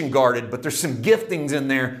salvation guarded, but there's some giftings in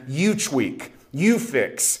there you tweak, you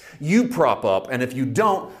fix, you prop up, and if you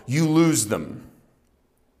don't, you lose them.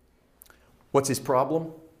 What's his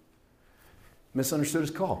problem? Misunderstood his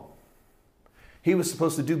call. He was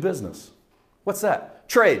supposed to do business. What's that?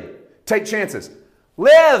 Trade. Take chances.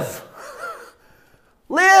 Live.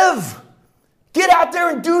 Live. Get out there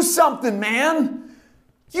and do something, man.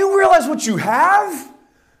 You realize what you have?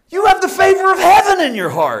 You have the favor of heaven in your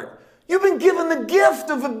heart. You've been given the gift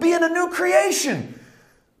of being a new creation.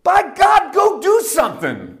 By God, go do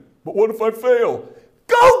something. But what if I fail?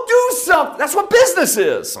 Go do something. That's what business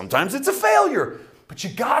is. Sometimes it's a failure. But you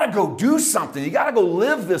got to go do something. You got to go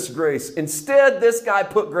live this grace. Instead, this guy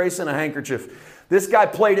put grace in a handkerchief. This guy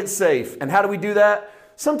played it safe. And how do we do that?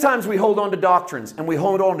 Sometimes we hold on to doctrines and we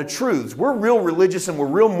hold on to truths. We're real religious and we're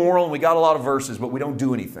real moral and we got a lot of verses, but we don't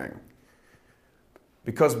do anything.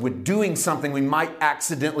 Because with doing something, we might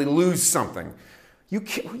accidentally lose something. You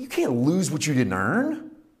can't lose what you didn't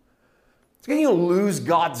earn. You can't lose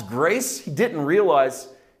God's grace. He didn't realize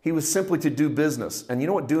he was simply to do business. And you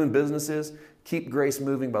know what doing business is? Keep grace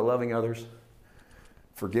moving by loving others,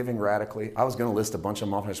 forgiving radically. I was going to list a bunch of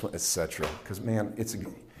them off, and I just went, etc. Because, man,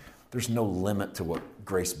 there's no limit to what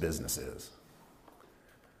grace business is.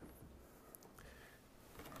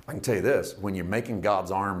 I can tell you this. When you're making God's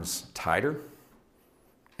arms tighter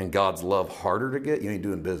and God's love harder to get, you ain't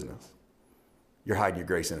doing business. You're hiding your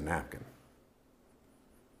grace in a napkin.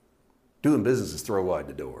 Doing business is throw wide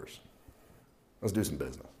the doors. Let's do some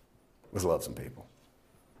business. Let's love some people.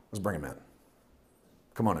 Let's bring them in.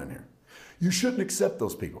 Come on in here. You shouldn't accept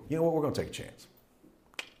those people. You know what? We're going to take a chance.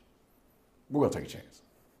 We're going to take a chance.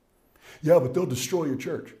 Yeah, but they'll destroy your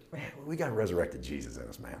church. Man, we got resurrected Jesus in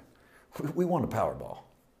us, man. We won the Powerball.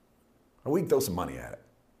 We can throw some money at it.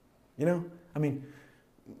 You know? I mean,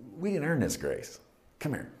 we didn't earn this grace.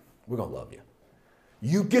 Come here. We're going to love you.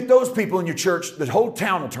 You get those people in your church, the whole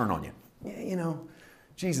town will turn on you. Yeah, you know,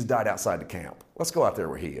 Jesus died outside the camp. Let's go out there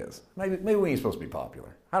where he is. Maybe we ain't supposed to be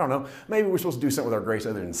popular. I don't know. Maybe we're supposed to do something with our grace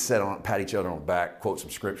other than sit on it, pat each other on the back, quote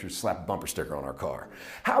some scriptures, slap a bumper sticker on our car.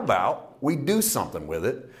 How about we do something with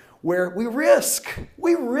it where we risk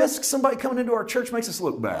somebody coming into our church makes us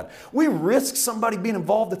look bad. We risk somebody being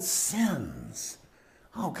involved that sins.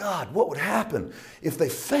 Oh God, what would happen if they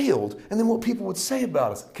failed and then what people would say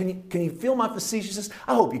about us? Can you feel my facetiousness?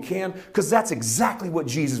 I hope you can, because that's exactly what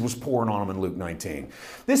Jesus was pouring on them in Luke 19.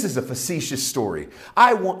 This is a facetious story.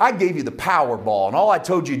 I gave you the Powerball and all I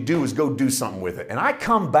told you to do was go do something with it. And I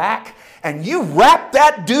come back and you wrapped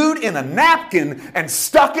that dude in a napkin and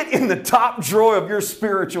stuck it in the top drawer of your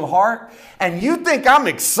spiritual heart. And you think I'm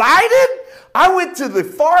excited? I went to the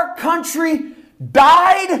far country,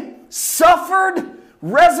 died, suffered,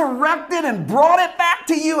 resurrected and brought it back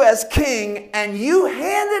to you as king, and you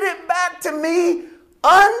handed it back to me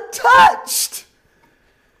untouched.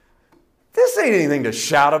 This ain't anything to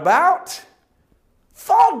shout about.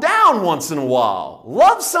 Fall down once in a while.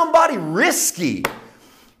 Love somebody risky.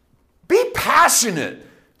 Be passionate.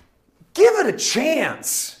 Give it a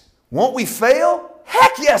chance. Won't we fail?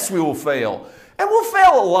 Heck yes, we will fail. And we'll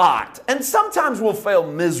fail a lot. And sometimes we'll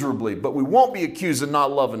fail miserably, but we won't be accused of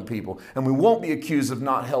not loving people. And we won't be accused of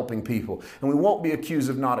not helping people. And we won't be accused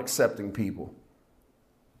of not accepting people.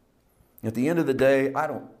 At the end of the day, I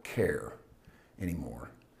don't care anymore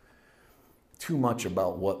too much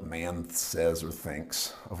about what man says or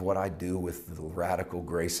thinks of what I do with the radical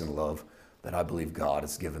grace and love that I believe God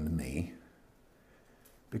has given to me,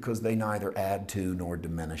 because they neither add to nor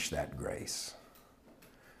diminish that grace.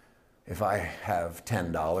 If I have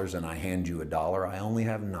 $10 and I hand you $1, I only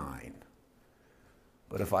have 9.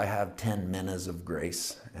 But if I have 10 minas of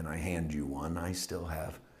grace and I hand you 1, I still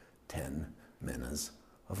have 10 minas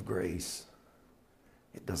of grace.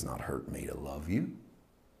 It does not hurt me to love you.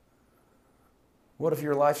 What if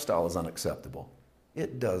your lifestyle is unacceptable?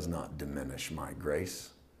 It does not diminish my grace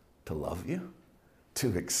to love you,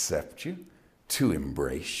 to accept you, to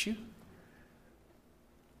embrace you.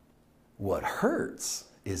 What hurts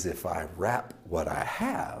is if I wrap what I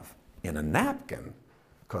have in a napkin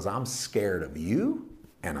because I'm scared of you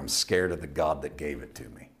and I'm scared of the God that gave it to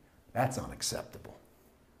me. That's unacceptable.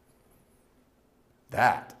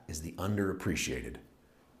 That is the underappreciated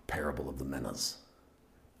parable of the minas.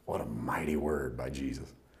 What a mighty word by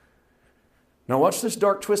Jesus. Now watch this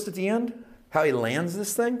dark twist at the end. How he lands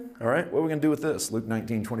this thing. All right, what are we going to do with this? Luke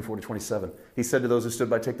 19, 24 to 27. He said to those who stood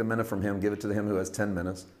by, take the mina from him, give it to him who has 10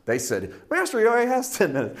 minas. They said, Master, he already has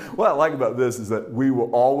 10 minas. What I like about this is that we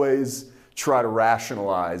will always try to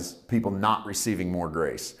rationalize people not receiving more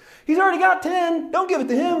grace. He's already got 10. Don't give it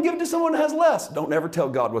to him. Give it to someone that has less. Don't ever tell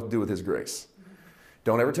God what to do with his grace.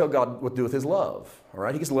 Don't ever tell God what to do with his love. All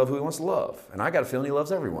right? He gets to love who he wants to love. And I got a feeling he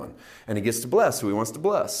loves everyone. And he gets to bless who he wants to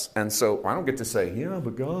bless. And so I don't get to say, yeah,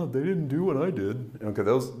 but God, they didn't do what I did. Okay,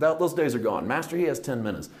 those days are gone. Master, he has 10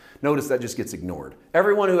 minutes. Notice that just gets ignored.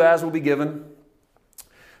 Everyone who has will be given.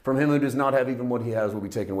 From him who does not have, even what he has will be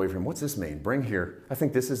taken away from him. What's this mean? Bring here, I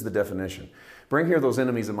think this is the definition. Bring here those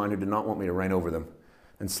enemies of mine who do not want me to reign over them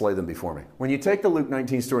and slay them before me. When you take the Luke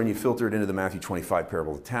 19 story and you filter it into the Matthew 25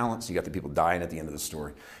 parable of the talents, you got the people dying at the end of the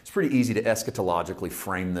story. It's pretty easy to eschatologically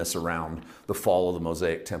frame this around the fall of the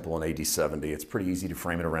Mosaic temple in AD 70. It's pretty easy to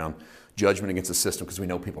frame it around judgment against the system because we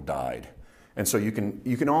know people died. And so you can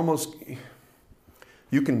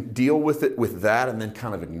deal with it with that and then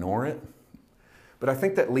kind of ignore it. But I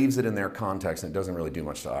think that leaves it in their context and it doesn't really do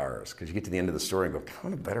much to ours because you get to the end of the story and go,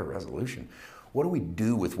 kind of better resolution. What do we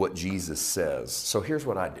do with what Jesus says? So here's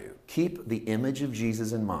what I do. Keep the image of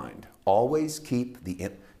Jesus in mind. Always keep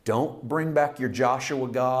don't bring back your Joshua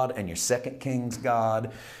God and your 2 Kings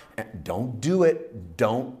God. Don't do it.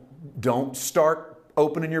 Don't start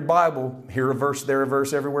opening your Bible. Here a verse, there a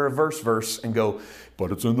verse, everywhere a verse, and go,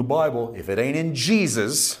 but it's in the Bible. If it ain't in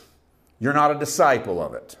Jesus, you're not a disciple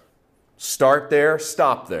of it. Start there,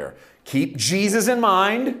 stop there. Keep Jesus in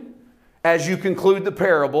mind as you conclude the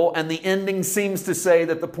parable, and the ending seems to say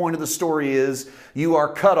that the point of the story is you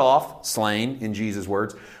are cut off, slain in Jesus'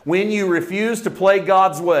 words, when you refuse to play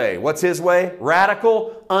God's way. What's his way?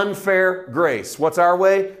 Radical, unfair grace. What's our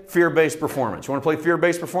way? Fear-based performance. You want to play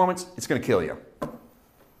fear-based performance? It's going to kill you.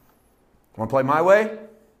 Want to play my way?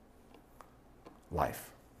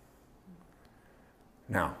 Life.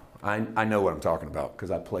 Now, I know what I'm talking about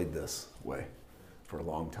because I played this way for a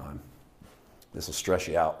long time. This will stress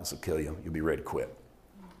you out. This will kill you. You'll be ready to quit.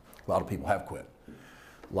 A lot of people have quit.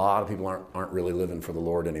 A lot of people aren't really living for the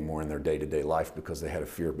Lord anymore in their day-to-day life because they had a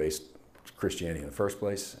fear-based Christianity in the first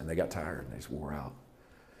place and they got tired and they just wore out.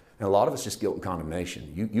 And a lot of it's just guilt and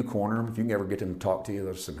condemnation. You corner them. If you can ever get them to talk to you,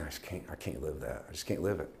 they'll say, I can't live that. I just can't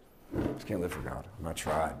live it. I just can't live for God. I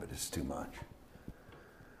tried, but it's too much.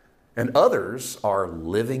 And others are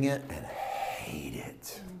living it and hate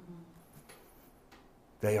it.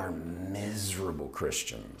 They are miserable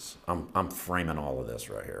Christians. I'm framing all of this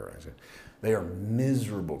right here. They are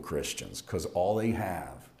miserable Christians because all they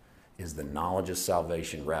have is the knowledge of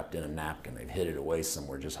salvation wrapped in a napkin. They've hid it away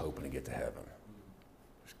somewhere just hoping to get to heaven.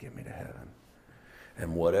 Just get me to heaven.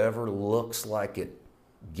 And whatever looks like it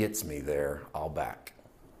gets me there, I'll back.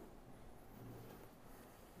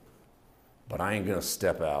 But I ain't going to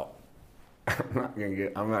step out. I'm not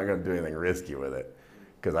going to do anything risky with it.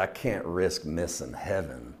 Because I can't risk missing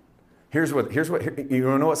heaven. Here's what you want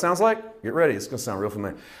to know what it sounds like? Get ready, it's going to sound real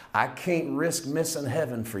familiar. I can't risk missing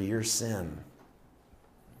heaven for your sin.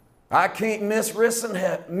 I can't miss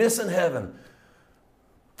missing heaven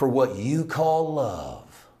for what you call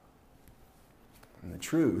love. And the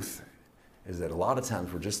truth is that a lot of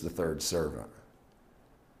times we're just the third servant.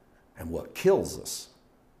 And what kills us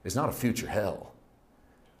is not a future hell.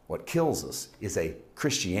 What kills us is a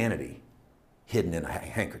Christianity hidden in a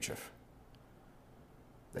handkerchief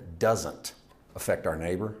that doesn't affect our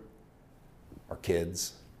neighbor, our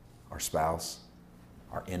kids, our spouse,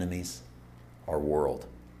 our enemies, our world.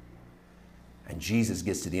 And Jesus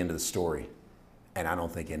gets to the end of the story, and I don't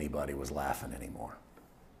think anybody was laughing anymore.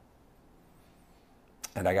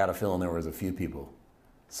 And I got a feeling there was a few people,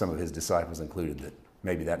 some of his disciples included, that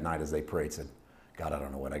maybe that night as they prayed said, God, I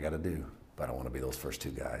don't know what I got to do, but I don't want to be those first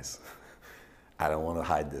two guys. I don't want to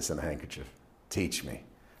hide this in a handkerchief. Teach me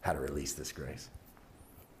how to release this grace.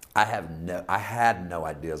 I had no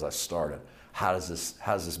idea as I started, how does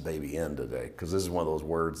this baby end today? Because this is one of those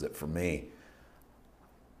words that for me,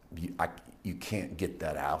 you can't get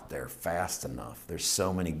that out there fast enough. There's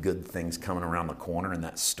so many good things coming around the corner in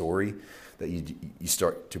that story that you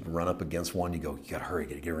start to run up against one. You go, you got to hurry,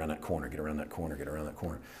 get around that corner, get around that corner, get around that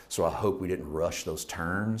corner. So I hope we didn't rush those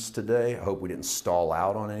turns today. I hope we didn't stall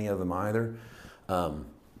out on any of them either.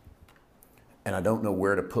 And I don't know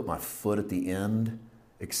where to put my foot at the end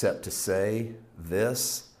except to say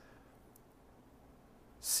this.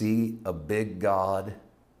 See a big God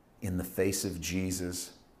in the face of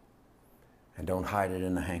Jesus and don't hide it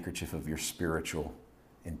in the handkerchief of your spiritual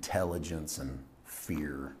intelligence and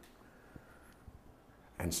fear.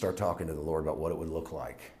 And start talking to the Lord about what it would look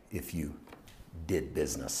like if you did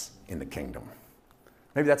business in the kingdom.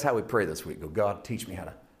 Maybe that's how we pray this week. Go, God, teach me how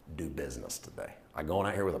to do business today. I'm going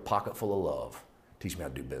out here with a pocket full of love. Teach me how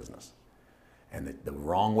to do business. And the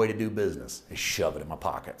wrong way to do business is shove it in my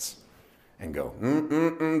pockets and go,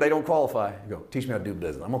 they don't qualify. You go, teach me how to do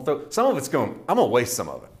business. I'm going to throw, some of it's going, I'm going to waste some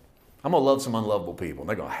of it. I'm going to love some unlovable people. And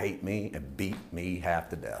they're going to hate me and beat me half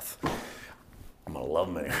to death. I'm going to love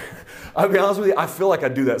them anyway. I'll be honest with you, I feel like I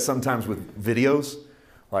do that sometimes with videos.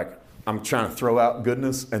 Like, I'm trying to throw out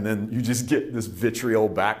goodness, and then you just get this vitriol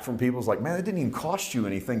back from people. It's like, man, it didn't even cost you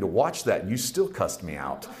anything to watch that. You still cussed me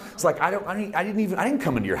out. It's like, I didn't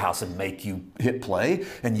come into your house and make you hit play,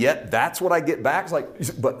 and yet that's what I get back. It's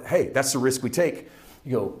like, but hey, that's the risk we take.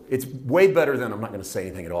 You go, it's way better than I'm not going to say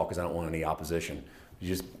anything at all because I don't want any opposition. You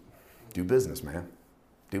just do business, man.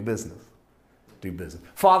 Do business. Do business.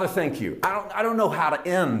 Father, thank you. I don't know how to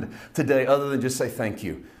end today other than just say thank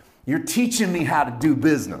you. You're teaching me how to do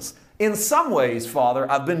business. In some ways,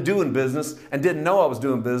 Father, I've been doing business and didn't know I was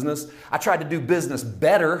doing business. I tried to do business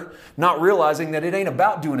better, not realizing that it ain't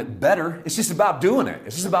about doing it better. It's just about doing it.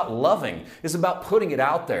 It's just about loving. It's about putting it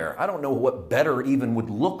out there. I don't know what better even would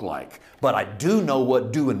look like, but I do know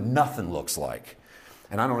what doing nothing looks like.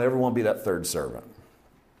 And I don't ever want to be that third servant.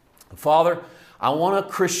 Father, I want a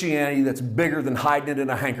Christianity that's bigger than hiding it in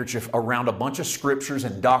a handkerchief around a bunch of scriptures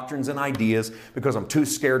and doctrines and ideas because I'm too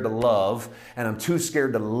scared to love and I'm too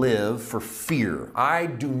scared to live for fear. I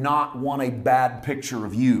do not want a bad picture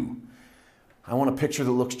of you. I want a picture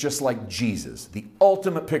that looks just like Jesus, the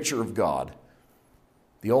ultimate picture of God,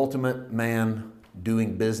 the ultimate man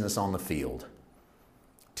doing business on the field.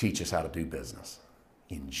 Teach us how to do business.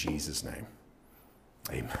 In Jesus' name,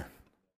 amen.